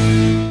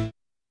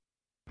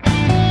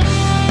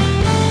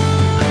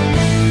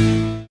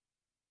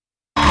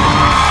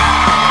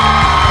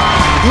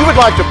If you would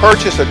like to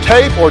purchase a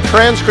tape or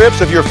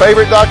transcripts of your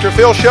favorite Dr.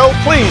 Phil show,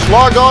 please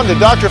log on to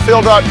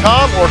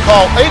drphil.com or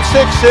call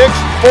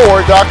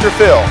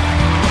 866-4-DR-PHIL.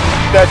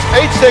 That's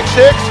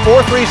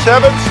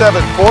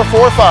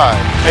 866-437-7445.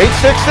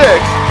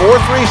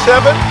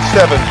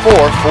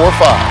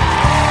 866-437-7445.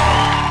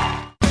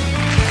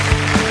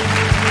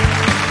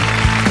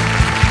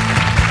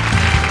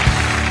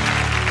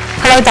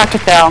 Hello, Dr.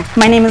 Phil.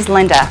 My name is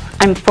Linda.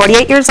 I'm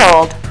 48 years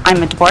old.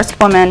 I'm a divorced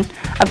woman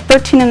of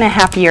 13 and a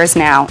half years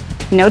now,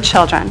 no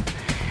children.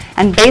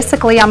 And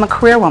basically, I'm a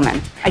career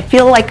woman. I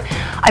feel like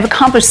I've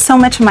accomplished so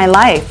much in my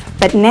life,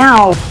 but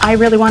now I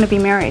really want to be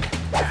married.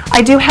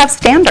 I do have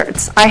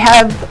standards. I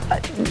have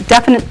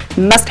definite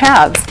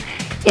must-haves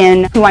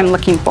in who I'm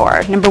looking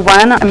for. Number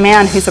one, a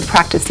man who's a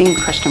practicing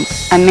Christian,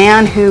 a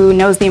man who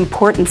knows the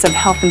importance of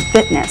health and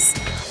fitness.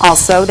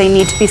 Also, they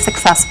need to be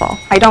successful.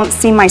 I don't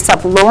see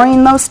myself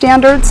lowering those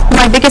standards.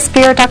 My biggest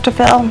fear, Dr.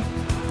 Phil,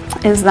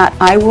 is that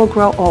I will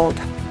grow old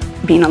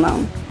being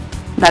alone.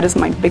 That is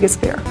my biggest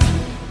fear.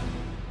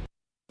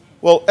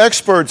 Well,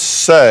 experts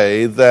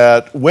say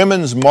that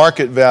women's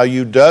market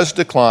value does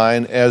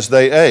decline as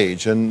they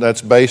age, and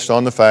that's based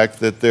on the fact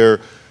that their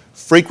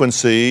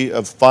frequency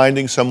of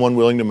finding someone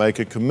willing to make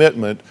a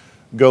commitment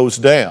goes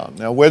down.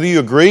 Now, whether you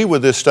agree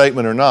with this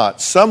statement or not,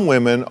 some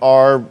women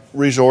are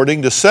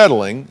resorting to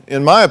settling,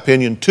 in my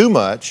opinion, too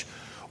much,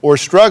 or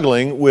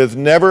struggling with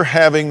never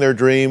having their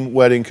dream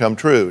wedding come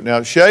true.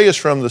 Now, Shay is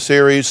from the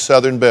series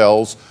Southern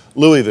Belles,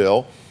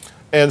 Louisville,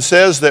 and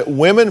says that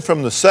women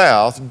from the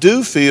South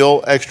do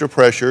feel extra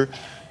pressure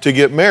to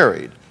get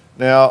married.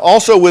 Now,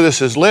 also with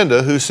us is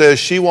Linda, who says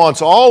she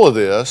wants all of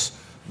this,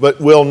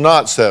 but will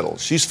not settle.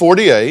 She's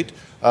 48,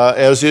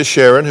 as is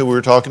Sharon, who we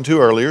were talking to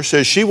earlier,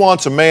 says she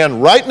wants a man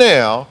right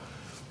now,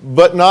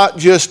 but not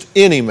just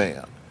any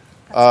man.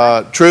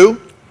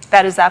 True?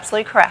 That is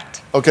absolutely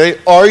correct. Okay.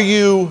 Are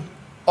you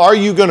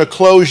going to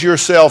close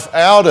yourself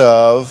out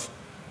of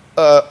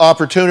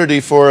opportunity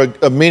for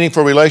a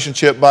meaningful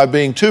relationship by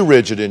being too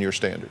rigid in your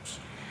standards?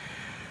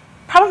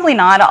 Probably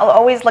not. I'll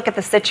always look at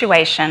the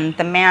situation.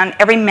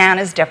 Every man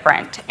is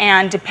different,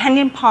 and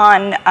depending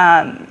upon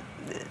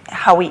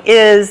how he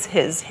is,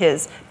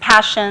 his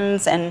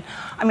passions, and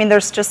I mean,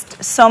 there's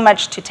just so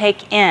much to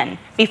take in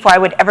before I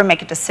would ever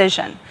make a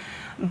decision.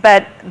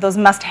 But those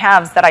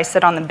must-haves that I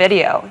said on the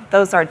video,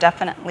 those are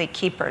definitely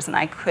keepers, and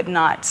I could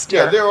not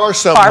steer. Yeah, there are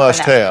some far from them.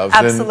 must-haves,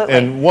 Absolutely.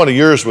 and one of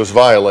yours was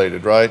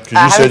violated, right?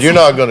 Because you said you're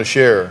not going to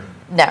share.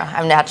 No,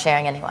 I'm not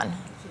sharing anyone.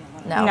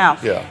 No.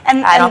 Yeah.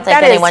 I don't think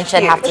that is anyone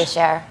should have to huge.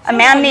 share. A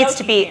man needs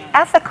to be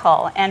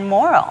ethical and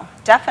moral,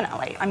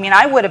 definitely. I mean,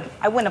 I wouldn't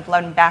have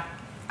loved him back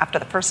after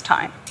the first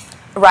time.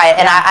 Right,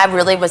 and I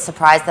really was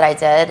surprised that I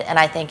did, and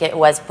I think it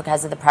was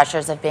because of the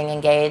pressures of being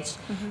engaged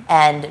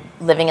and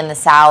living in the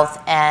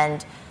South,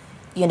 and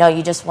you know,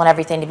 you just want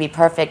everything to be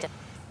perfect.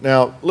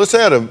 Now, let's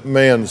add a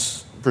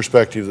man's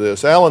perspective to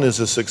this. Alan is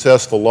a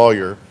successful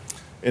lawyer,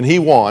 and he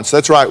wants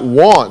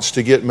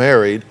to get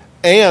married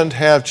and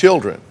have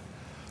children.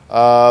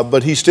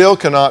 But he still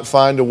cannot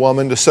find a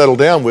woman to settle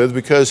down with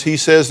because he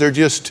says they're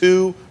just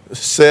too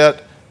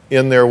set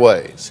in their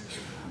ways.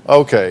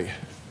 Okay.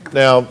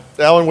 Now,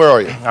 Alan, where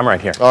are you? I'm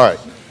right here. All right.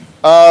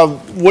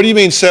 What do you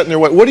mean set in their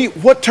way?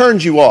 What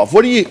turns you off?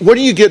 What do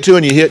you get to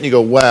and you hit and you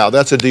go, wow,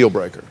 that's a deal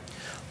breaker?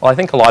 Well, I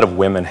think a lot of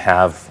women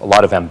have a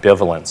lot of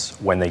ambivalence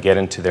when they get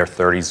into their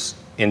 30s,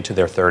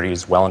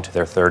 well into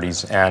their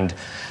 30s, and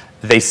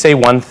they say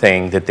one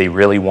thing that they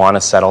really want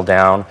to settle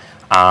down,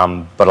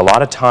 but a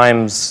lot of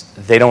times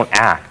they don't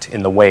act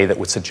in the way that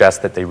would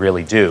suggest that they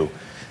really do.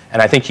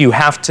 And I think you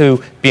have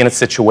to be in a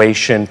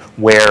situation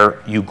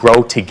where you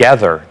grow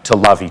together to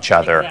love each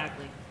other.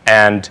 Exactly.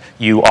 And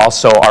you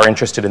also are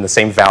interested in the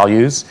same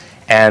values,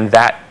 and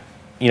that,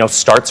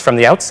 starts from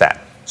the outset.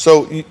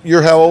 So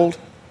you're how old?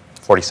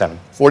 47.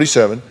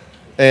 47.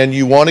 And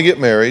you want to get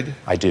married?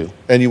 I do.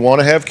 And you want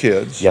to have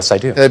kids? Yes, I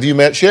do. Have you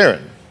met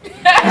Sharon?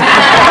 Well,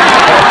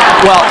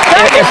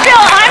 Dr. Phil,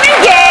 I'm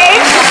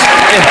engaged.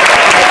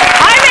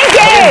 I'm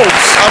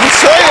engaged. I'm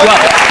saying.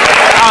 Well,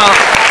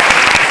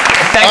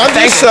 I'm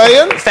just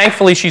saying.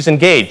 Thankfully, she's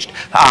engaged.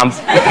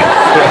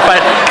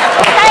 But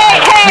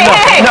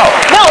Hey. No,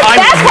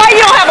 that's why you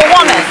don't have a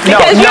woman.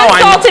 Because you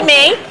insulted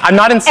me. I'm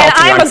not insulting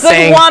you. And I'm a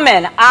good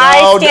woman.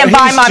 I stand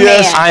by my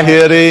man. I'm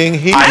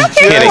kidding. I'm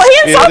kidding. Well, he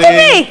insulted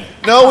me.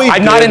 No,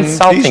 I'm not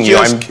insulting you.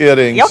 I'm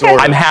kidding. Okay.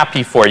 I'm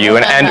happy for you.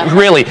 And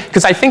really,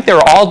 because I think there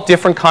are all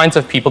different kinds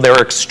of people. There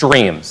are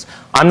extremes.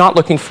 I'm not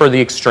looking for the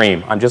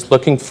extreme. I'm just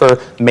looking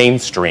for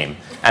mainstream.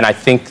 And I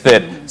think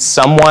that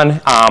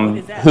someone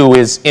who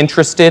is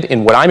interested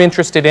in what I'm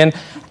interested in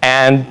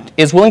and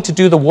is willing to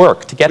do the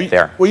work to get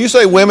there. Well, you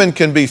say women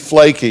can be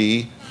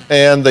flaky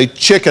and they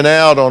chicken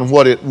out on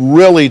what it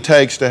really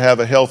takes to have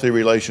a healthy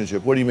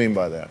relationship. What do you mean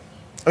by that?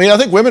 I mean, I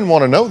think women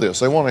want to know this.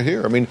 They want to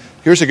hear. I mean,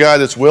 here's a guy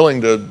that's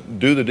willing to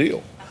do the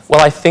deal.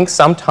 Well, I think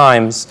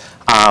sometimes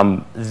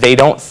they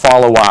don't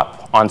follow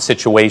up on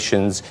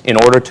situations in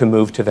order to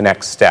move to the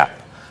next step.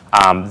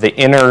 The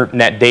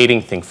internet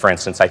dating thing, for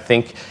instance, I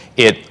think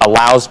it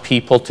allows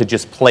people to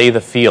just play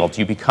the field.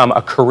 You become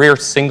a career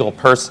single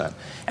person.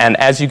 And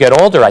as you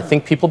get older, I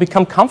think people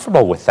become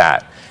comfortable with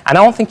that. And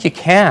I don't think you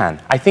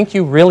can. I think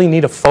you really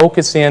need to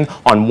focus in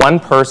on one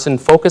person,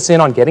 focus in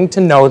on getting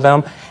to know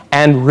them,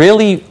 and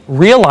really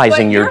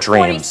realizing your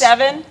dreams.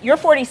 You're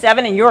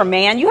 47 and you're a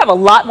man. You have a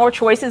lot more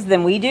choices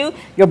than we do.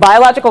 Your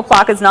biological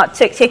clock is not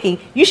ticking.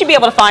 You should be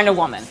able to find a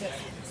woman.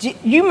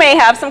 You may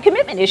have some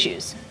commitment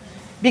issues,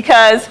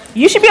 because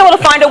you should be able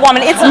to find a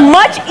woman. It's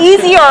much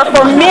easier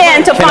for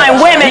men to find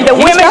women than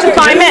women to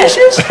find men.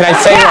 Can I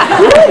say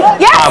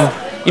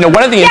Yes.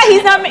 One of the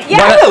he's not.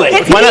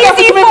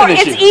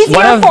 It's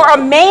easier for a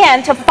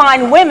man to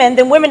find women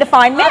than women to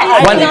find men.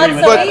 Maybe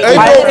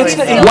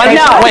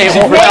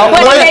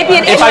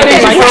it's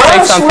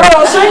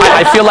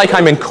I feel like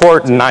I'm in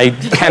court and I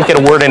can't get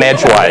a word in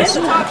edgewise.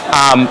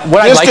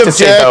 What I'd like to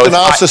say, though, and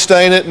I'll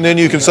sustain it, and then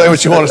you can say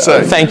what you want to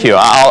say. Thank you.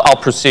 I'll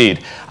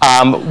proceed.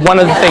 One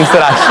of the things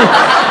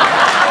that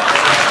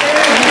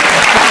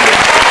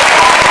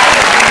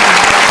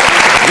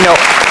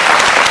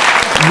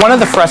one of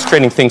the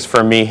frustrating things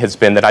for me has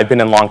been that I've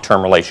been in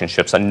long-term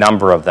relationships, a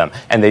number of them,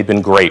 and they've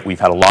been great. We've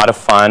had a lot of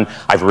fun.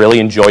 I've really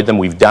enjoyed them.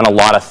 We've done a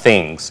lot of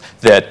things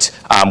that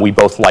we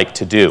both like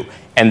to do.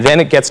 And then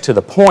it gets to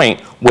the point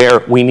where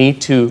we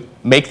need to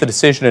make the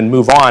decision and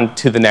move on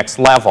to the next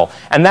level.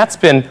 And that's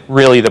been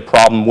really the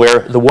problem,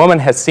 where the woman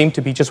has seemed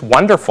to be just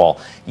wonderful,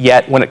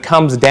 yet when it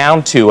comes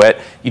down to it,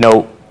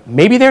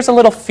 maybe there's a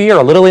little fear,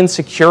 a little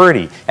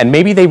insecurity, and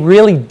maybe they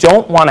really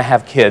don't want to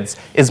have kids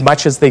as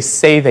much as they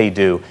say they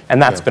do,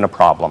 and that's been a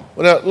problem.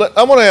 Well, now,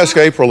 I want to ask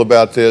April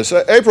about this.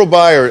 April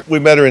Beyer, we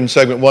met her in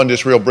segment 1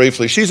 just real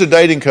briefly. She's a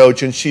dating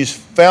coach, and she's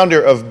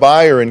founder of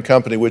Beyer &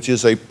 Company, which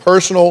is a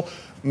personal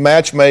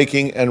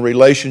matchmaking and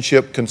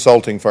relationship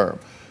consulting firm.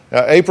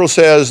 Now, April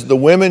says the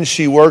women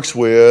she works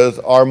with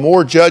are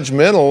more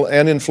judgmental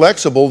and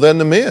inflexible than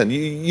the men.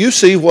 You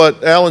see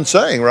what Alan's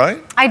saying,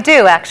 right? I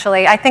do,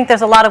 actually. I think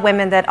there's a lot of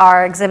women that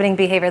are exhibiting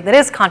behavior that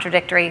is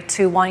contradictory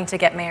to wanting to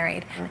get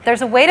married.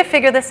 There's a way to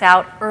figure this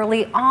out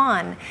early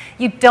on.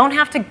 You don't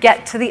have to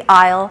get to the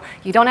aisle.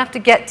 You don't have to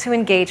get to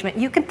engagement.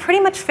 You can pretty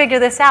much figure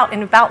this out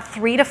in about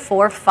 3 to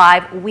 4,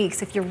 5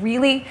 weeks if you're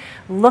really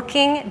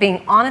looking,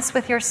 being honest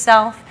with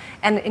yourself,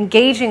 and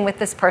engaging with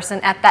this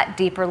person at that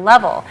deeper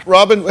level.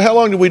 Robin, how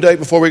long did we date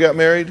before we got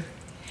married?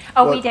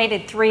 Oh, we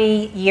dated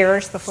 3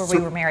 years before we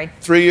were married.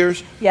 3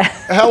 years? Yeah.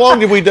 How long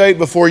did we date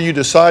before you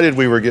decided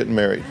we were getting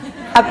married?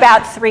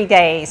 About 3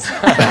 days.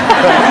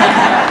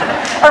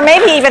 Or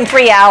maybe even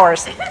 3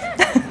 hours.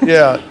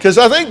 Yeah, because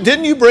I think,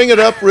 didn't you bring it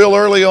up real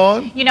early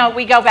on? You know,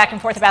 we go back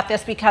and forth about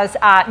this because,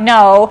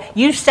 no,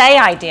 you say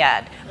I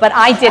did, but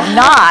I did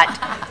not.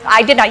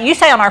 I did not. You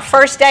say on our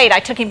first date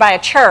I took him by a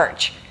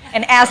church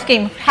and asked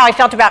him how he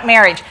felt about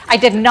marriage. I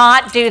did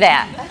not do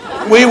that.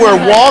 We were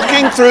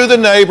walking through the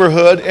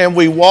neighborhood and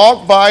we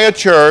walked by a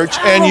church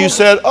and you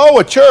said, oh,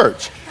 a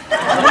church.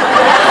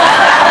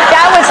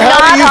 That was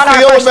not on our first date. How do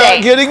you feel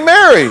about getting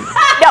married?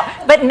 No,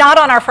 but not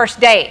on our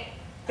first date.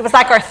 It was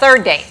like our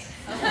third date.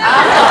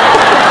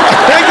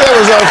 I think that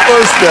was our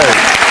first date.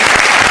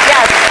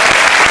 Yes.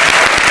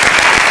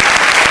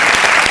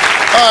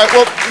 All right,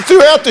 well,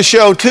 throughout the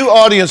show, 2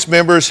 audience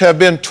members have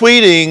been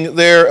tweeting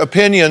their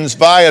opinions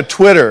via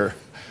Twitter.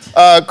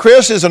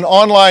 Chris is an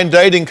online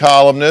dating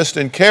columnist,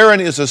 and Karen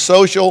is a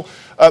social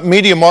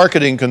media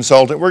marketing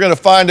consultant. We're going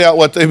to find out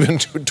what they've been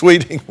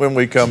tweeting when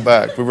we come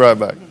back. We'll be right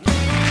back.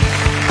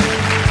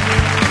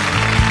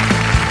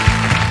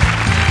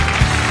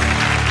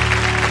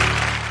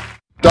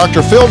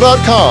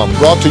 DrPhil.com,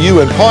 brought to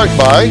you in part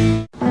by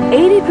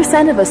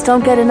 80% of us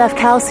don't get enough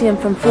calcium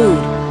from food.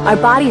 Our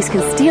bodies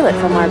can steal it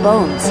from our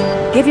bones.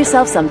 Give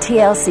yourself some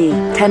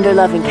TLC, Tender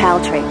Loving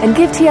Caltrate, and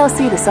give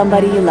TLC to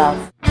somebody you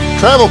love.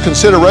 Travel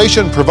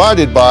consideration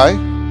provided by...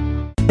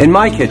 In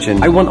my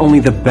kitchen, I want only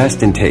the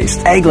best in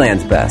taste.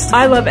 Eggland's Best.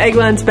 I love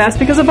Eggland's Best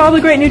because of all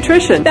the great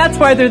nutrition. That's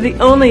why they're the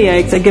only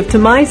eggs I give to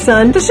my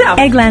son, the chef.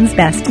 Eggland's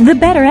Best, the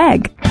better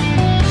egg.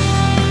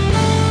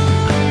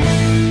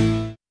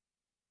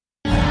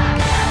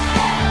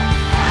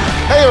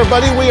 Hey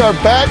everybody, we are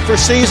back for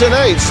Season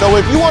 8. So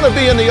if you want to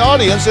be in the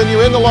audience and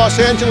you're in the Los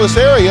Angeles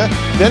area,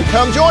 then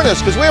come join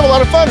us because we have a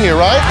lot of fun here,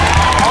 right?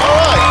 All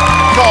right.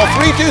 Call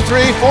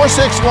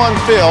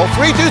 323-461-PHIL,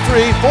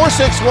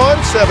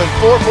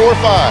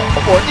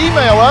 323-461-7445, or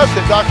email us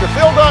at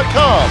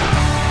drphil.com.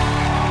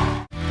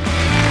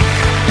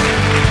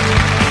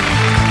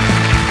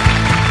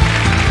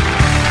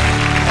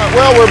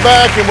 Well, we're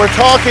back and we're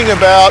talking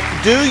about,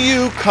 do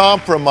you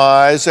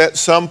compromise at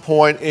some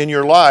point in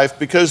your life?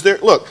 Because there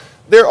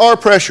are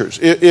pressures.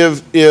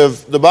 If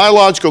the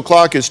biological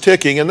clock is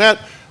ticking, and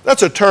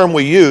that's a term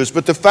we use,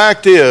 but the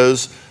fact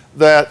is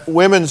that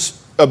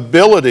women's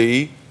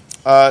ability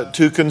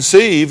to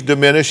conceive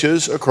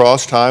diminishes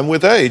across time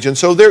with age. And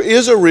so there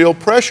is a real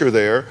pressure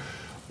there,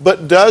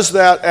 but does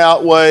that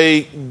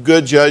outweigh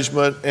good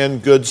judgment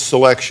and good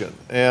selection?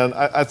 And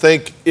I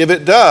think if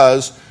it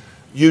does,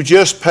 you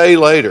just pay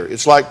later.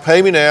 It's like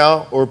pay me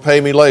now or pay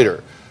me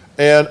later.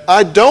 And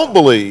I don't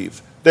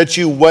believe that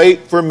you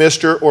wait for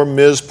Mr. or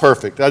Ms.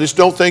 Perfect. I just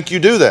don't think you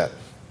do that.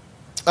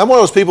 I'm one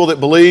of those people that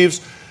believes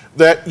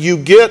that you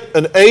get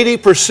an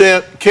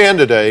 80%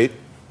 candidate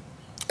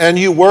and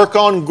you work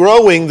on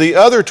growing the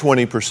other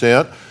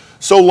 20%,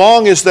 so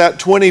long as that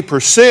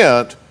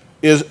 20%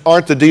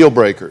 aren't the deal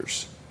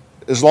breakers.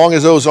 As long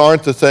as those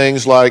aren't the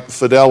things like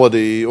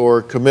fidelity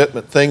or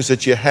commitment, things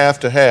that you have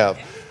to have.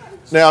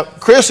 Now,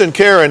 Chris and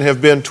Karen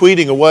have been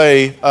tweeting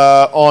away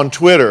on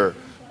Twitter.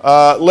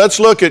 Let's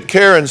look at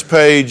Karen's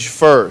page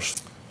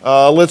first.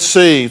 Let's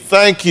see.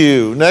 Thank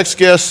you. Next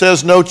guest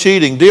says no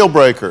cheating. Deal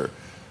breaker.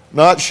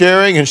 Not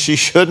sharing, and she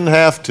shouldn't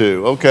have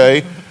to.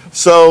 Okay.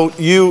 So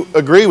you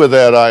agree with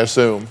that, I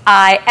assume?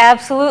 I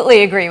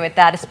absolutely agree with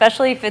that,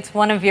 especially if it's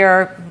one of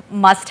your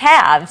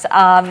must-haves.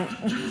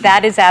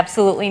 That is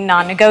absolutely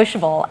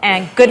non-negotiable.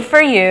 And good for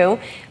you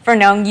for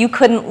knowing you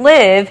couldn't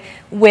live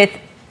with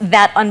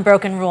that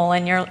unbroken rule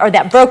or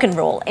that broken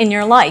rule in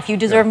your life. You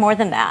deserve more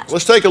than that.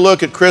 Let's take a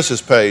look at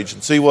Chris's page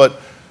and see what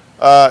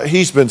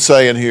he's been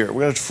saying here.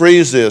 We're going to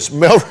freeze this.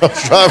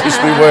 Melrose drivers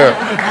beware.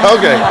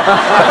 Okay.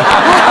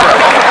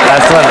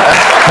 That's what.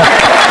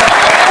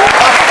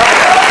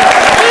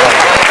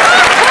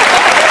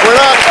 We're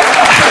not.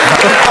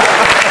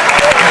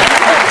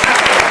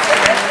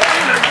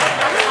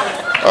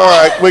 All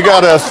right, we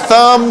got a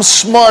thumb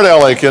smart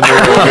aleck in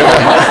there.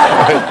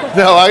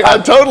 No, I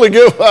totally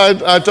get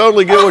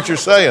what you're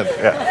saying.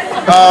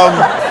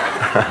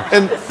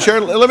 And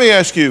Sharon, let me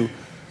ask you: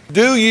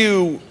 do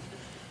you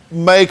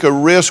make a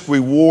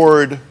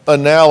risk-reward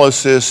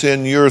analysis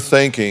in your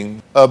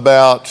thinking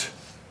about,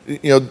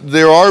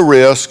 there are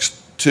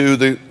risks to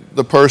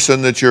the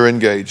person that you're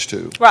engaged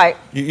to. Right.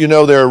 You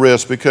know there are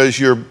risks because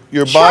you're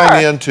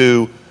buying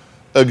into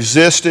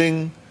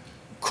existing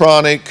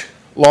chronic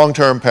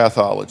long-term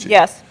pathology.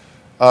 Yes.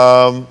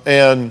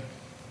 And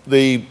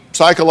the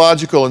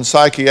psychological and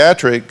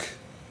psychiatric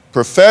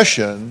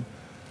profession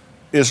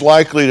is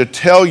likely to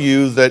tell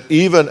you that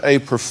even a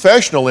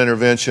professional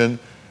intervention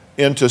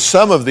into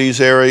some of these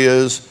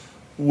areas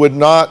would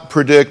not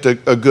predict a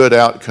good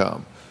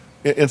outcome.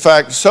 In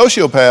fact,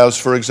 sociopaths,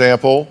 for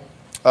example,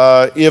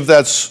 if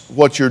that's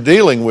what you're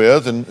dealing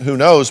with, and who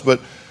knows, but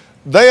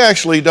they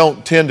actually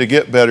don't tend to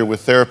get better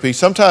with therapy.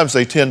 Sometimes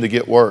they tend to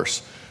get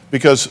worse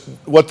because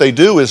what they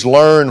do is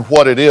learn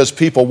what it is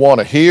people want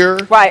to hear.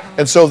 Right.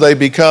 And so they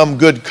become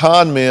good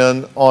con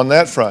men on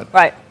that front.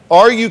 Right.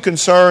 Are you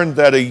concerned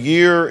that a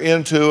year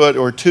into it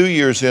or 2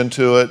 years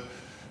into it,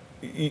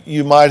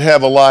 you might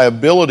have a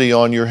liability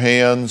on your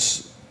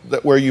hands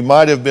that where you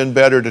might have been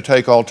better to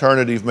take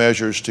alternative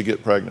measures to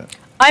get pregnant?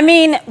 I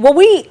mean,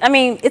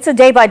 it's a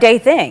day-by-day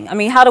thing. I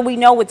mean, how do we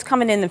know what's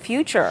coming in the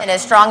future? And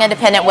as strong,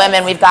 independent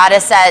women, we've got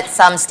to set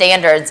some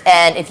standards.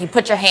 And if you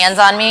put your hands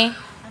on me,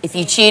 if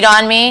you cheat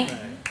on me,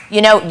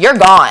 you're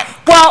gone.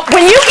 Well,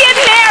 when you get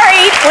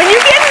married,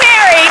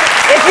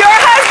 if your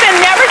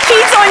husband never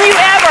cheats on you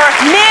ever,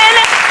 men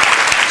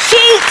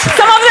cheat.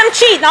 Some of them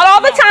cheat, not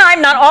all the time.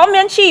 Not all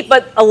men cheat,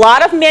 but a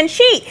lot of men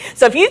cheat.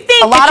 So if you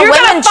think that you're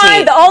going to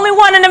find the only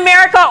one in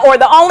America or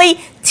the only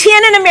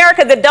 10 in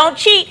America that don't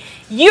cheat,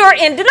 you're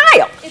in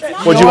denial.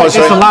 What you want to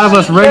say? It's a lot of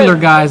us regular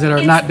guys that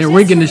are not there.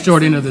 We're getting the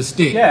short end of the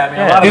stick. Yeah, I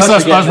mean, a lot of it's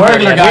us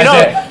regular guys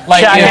that,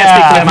 like,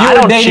 if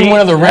you were dating one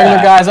of the regular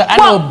guys, I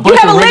know a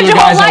bunch of regular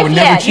guys that would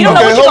never cheat on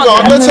you. Okay, hold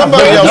on. Let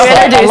somebody else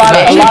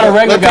talk. A lot of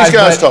regular guys. Let these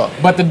guys talk.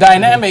 But the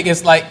dynamic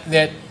is like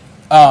that.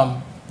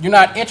 You're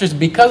not interested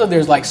because of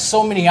there's like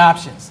so many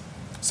options,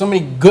 so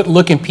many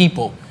good-looking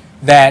people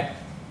that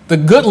the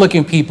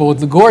good-looking people,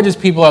 the gorgeous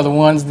people, are the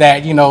ones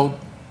that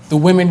the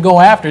women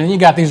go after. And then you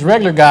got these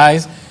regular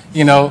guys.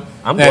 I'm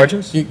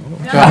gorgeous. That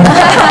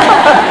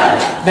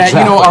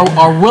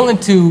are willing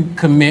to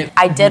commit.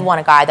 I did want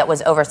a guy that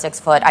was over 6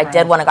 foot. I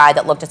did want a guy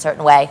that looked a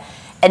certain way.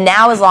 And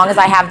now, as long as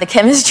I have the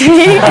chemistry.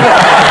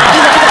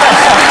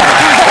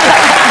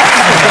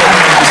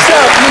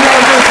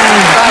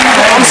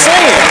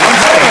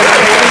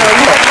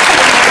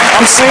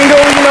 I'm single.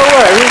 You know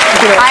what?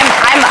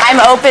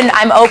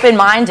 I'm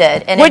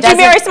open-minded. And would you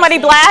marry somebody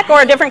black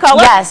or a different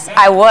color? Yes,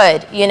 I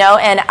would.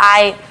 And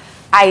I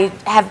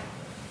have.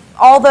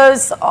 All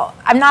those,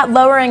 I'm not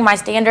lowering my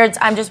standards,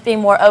 I'm just being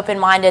more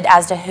open-minded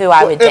as to who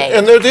I would date.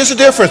 And there is a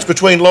difference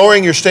between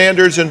lowering your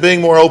standards and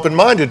being more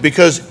open-minded,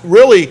 because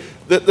really,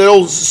 the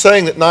old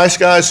saying that nice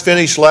guys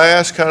finish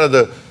last, kind of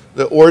the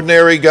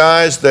ordinary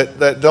guys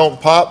that don't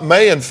pop,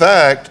 may in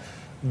fact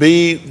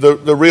be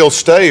the real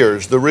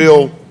stayers, the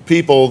real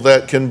people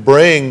that can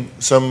bring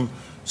some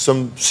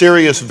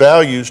serious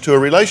values to a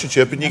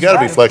relationship, and you got to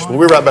be flexible.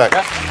 We'll be right back.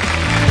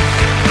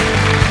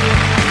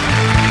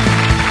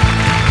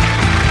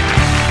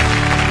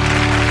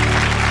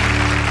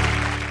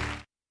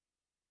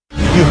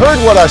 You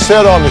heard what I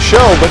said on the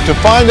show, but to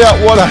find out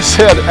what I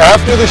said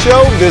after the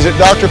show, visit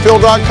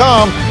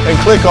drphil.com and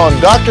click on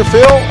Dr.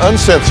 Phil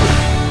Uncensored.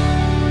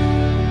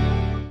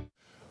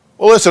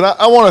 Well, listen,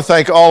 I want to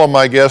thank all of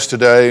my guests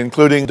today,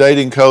 including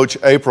dating coach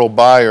April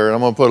Beyer, and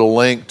I'm going to put a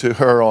link to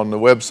her on the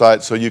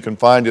website so you can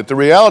find it. The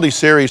reality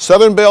series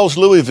Southern Belle's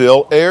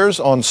Louisville airs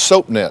on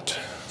SoapNet,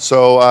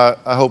 so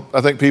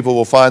I think people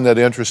will find that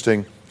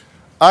interesting.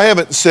 I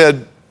haven't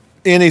said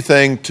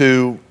anything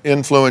to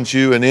influence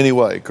you in any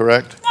way,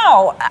 correct?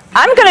 No,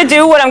 I'm going to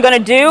do what I'm going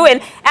to do.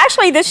 And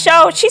actually, this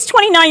show, she's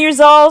 29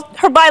 years old.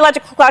 Her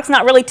biological clock's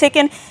not really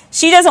ticking.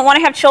 She doesn't want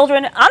to have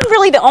children. I'm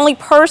really the only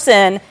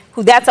person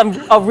who that's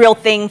a real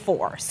thing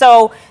for.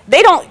 So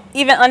they don't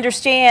even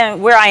understand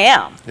where I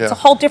am. Yeah. It's a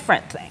whole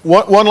different thing.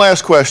 One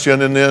last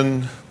question, and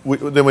then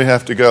we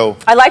have to go.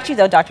 I liked you,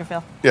 though, Dr.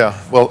 Phil. Yeah,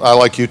 well, I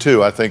like you,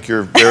 too. I think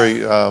you're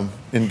very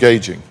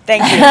engaging.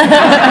 Thank you.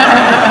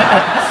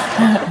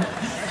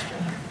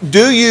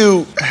 Do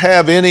you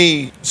have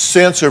any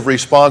sense of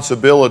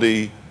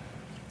responsibility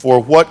for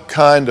what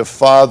kind of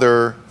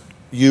father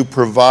you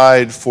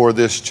provide for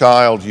this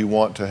child you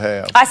want to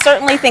have? I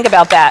certainly think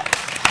about that.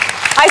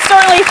 I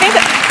certainly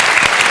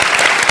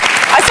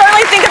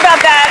think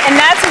about that, and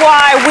that's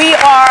why we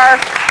are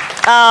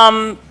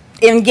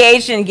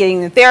engaged in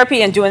getting the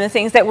therapy and doing the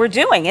things that we're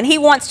doing. And he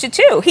wants to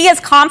too. He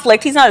has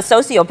conflict. He's not a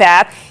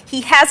sociopath.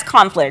 He has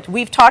conflict.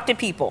 We've talked to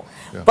people.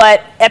 Yeah.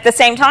 But at the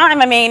same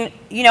time, I mean,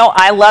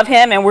 I love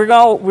him, and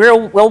we'll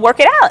work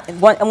it out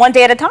one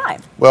day at a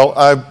time. Well,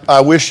 I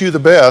wish you the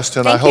best,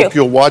 and I hope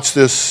you. You'll watch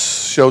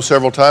this show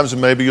several times,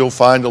 and maybe you'll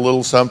find a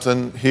little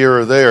something here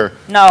or there.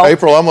 No.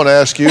 April, I'm going to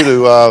ask you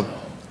to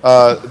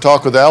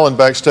talk with Alan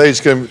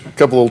backstage, give him a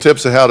couple little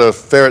tips of how to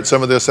ferret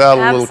some of this out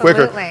a little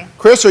quicker.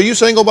 Chris, are you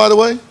single, by the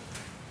way?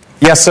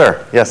 Yes,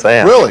 sir. Yes, I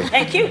am. Really?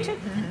 And cute, too.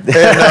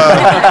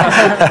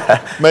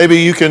 And maybe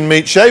you can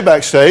meet Shay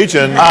backstage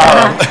and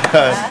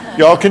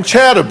y'all can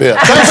chat a bit.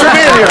 Thanks for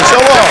being here. So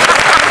long.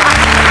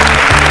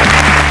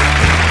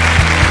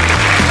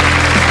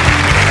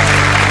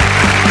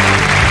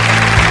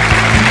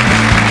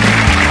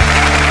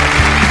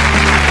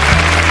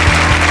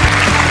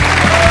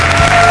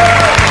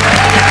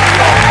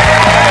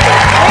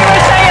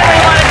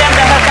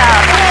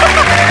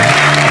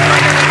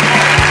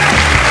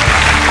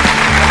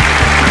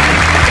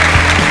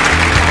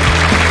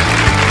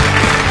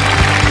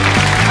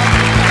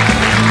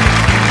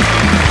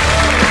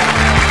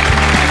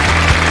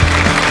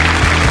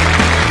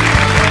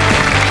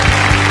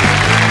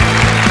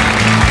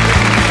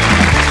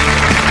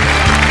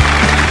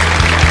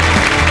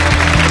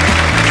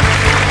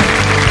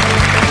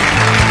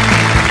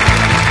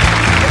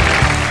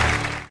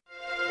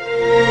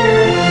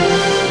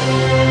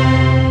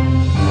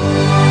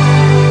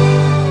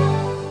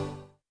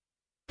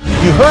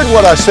 you heard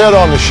what I said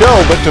on the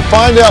show, but to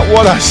find out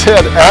what I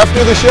said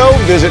after the show,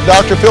 visit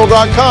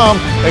drphil.com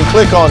and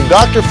click on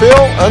Dr.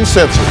 Phil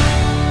Uncensored.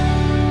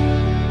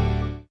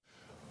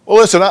 Well,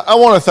 listen, I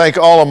want to thank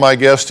all of my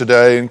guests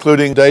today,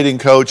 including dating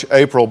coach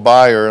April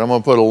Beyer, and I'm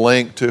going to put a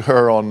link to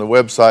her on the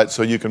website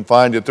so you can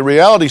find it. The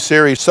reality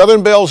series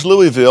Southern Belles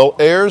Louisville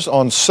airs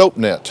on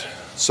SoapNet,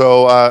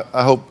 so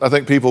I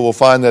think people will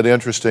find that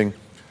interesting.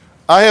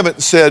 I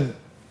haven't said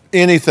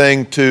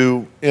anything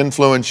to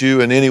influence you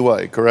in any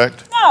way,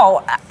 correct?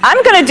 No,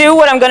 I'm going to do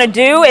what I'm going to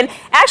do. And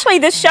actually,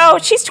 this show,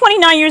 she's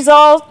 29 years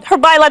old. Her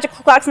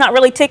biological clock's not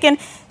really ticking.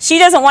 She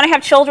doesn't want to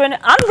have children.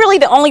 I'm really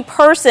the only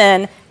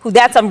person who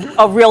that's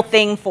a real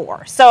thing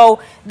for.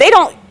 So they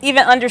don't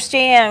even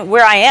understand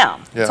where I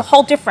am. Yeah. It's a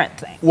whole different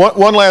thing.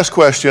 One last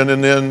question,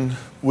 and then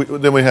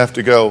we have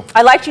to go.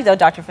 I liked you, though,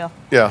 Dr. Phil.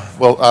 Yeah,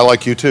 well, I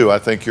like you, too. I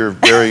think you're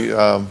very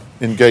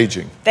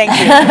engaging. Thank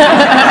you.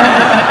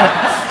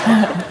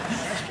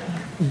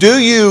 Do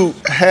you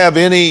have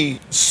any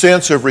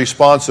sense of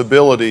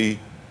responsibility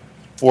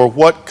for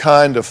what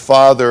kind of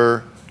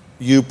father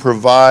you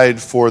provide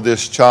for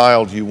this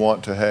child you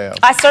want to have?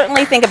 I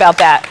certainly think about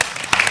that.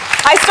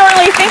 I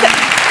certainly think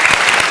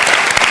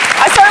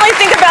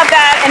about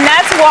that, and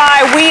that's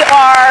why we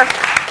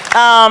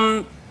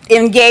are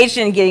engaged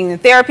in getting the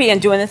therapy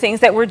and doing the things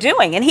that we're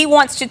doing. And he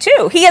wants to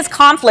too. He has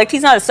conflict.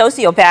 He's not a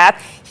sociopath.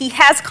 He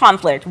has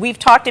conflict. We've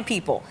talked to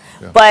people.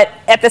 Yeah. But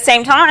at the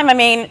same time, I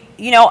mean,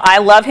 you know, I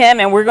love him,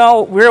 and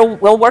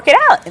we'll work it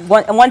out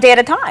one day at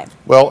a time.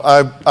 Well,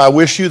 I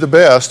wish you the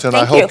best, and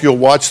I hope you. You'll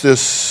watch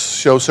this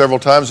show several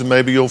times, and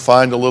maybe you'll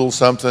find a little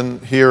something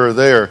here or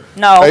there.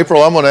 No.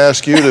 April, I'm going to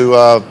ask you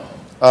to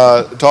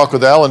talk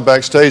with Alan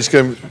backstage,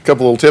 give him a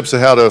couple little tips of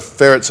how to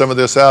ferret some of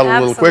this out a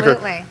little quicker.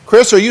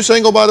 Chris, are you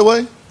single, by the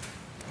way?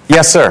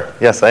 Yes, sir.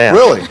 Yes, I am.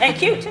 Really? And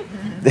cute, too.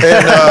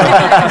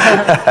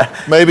 And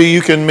maybe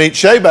you can meet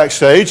Shay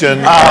backstage,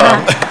 and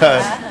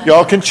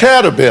y'all can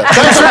chat a bit.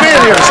 Thanks for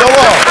being here so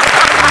long.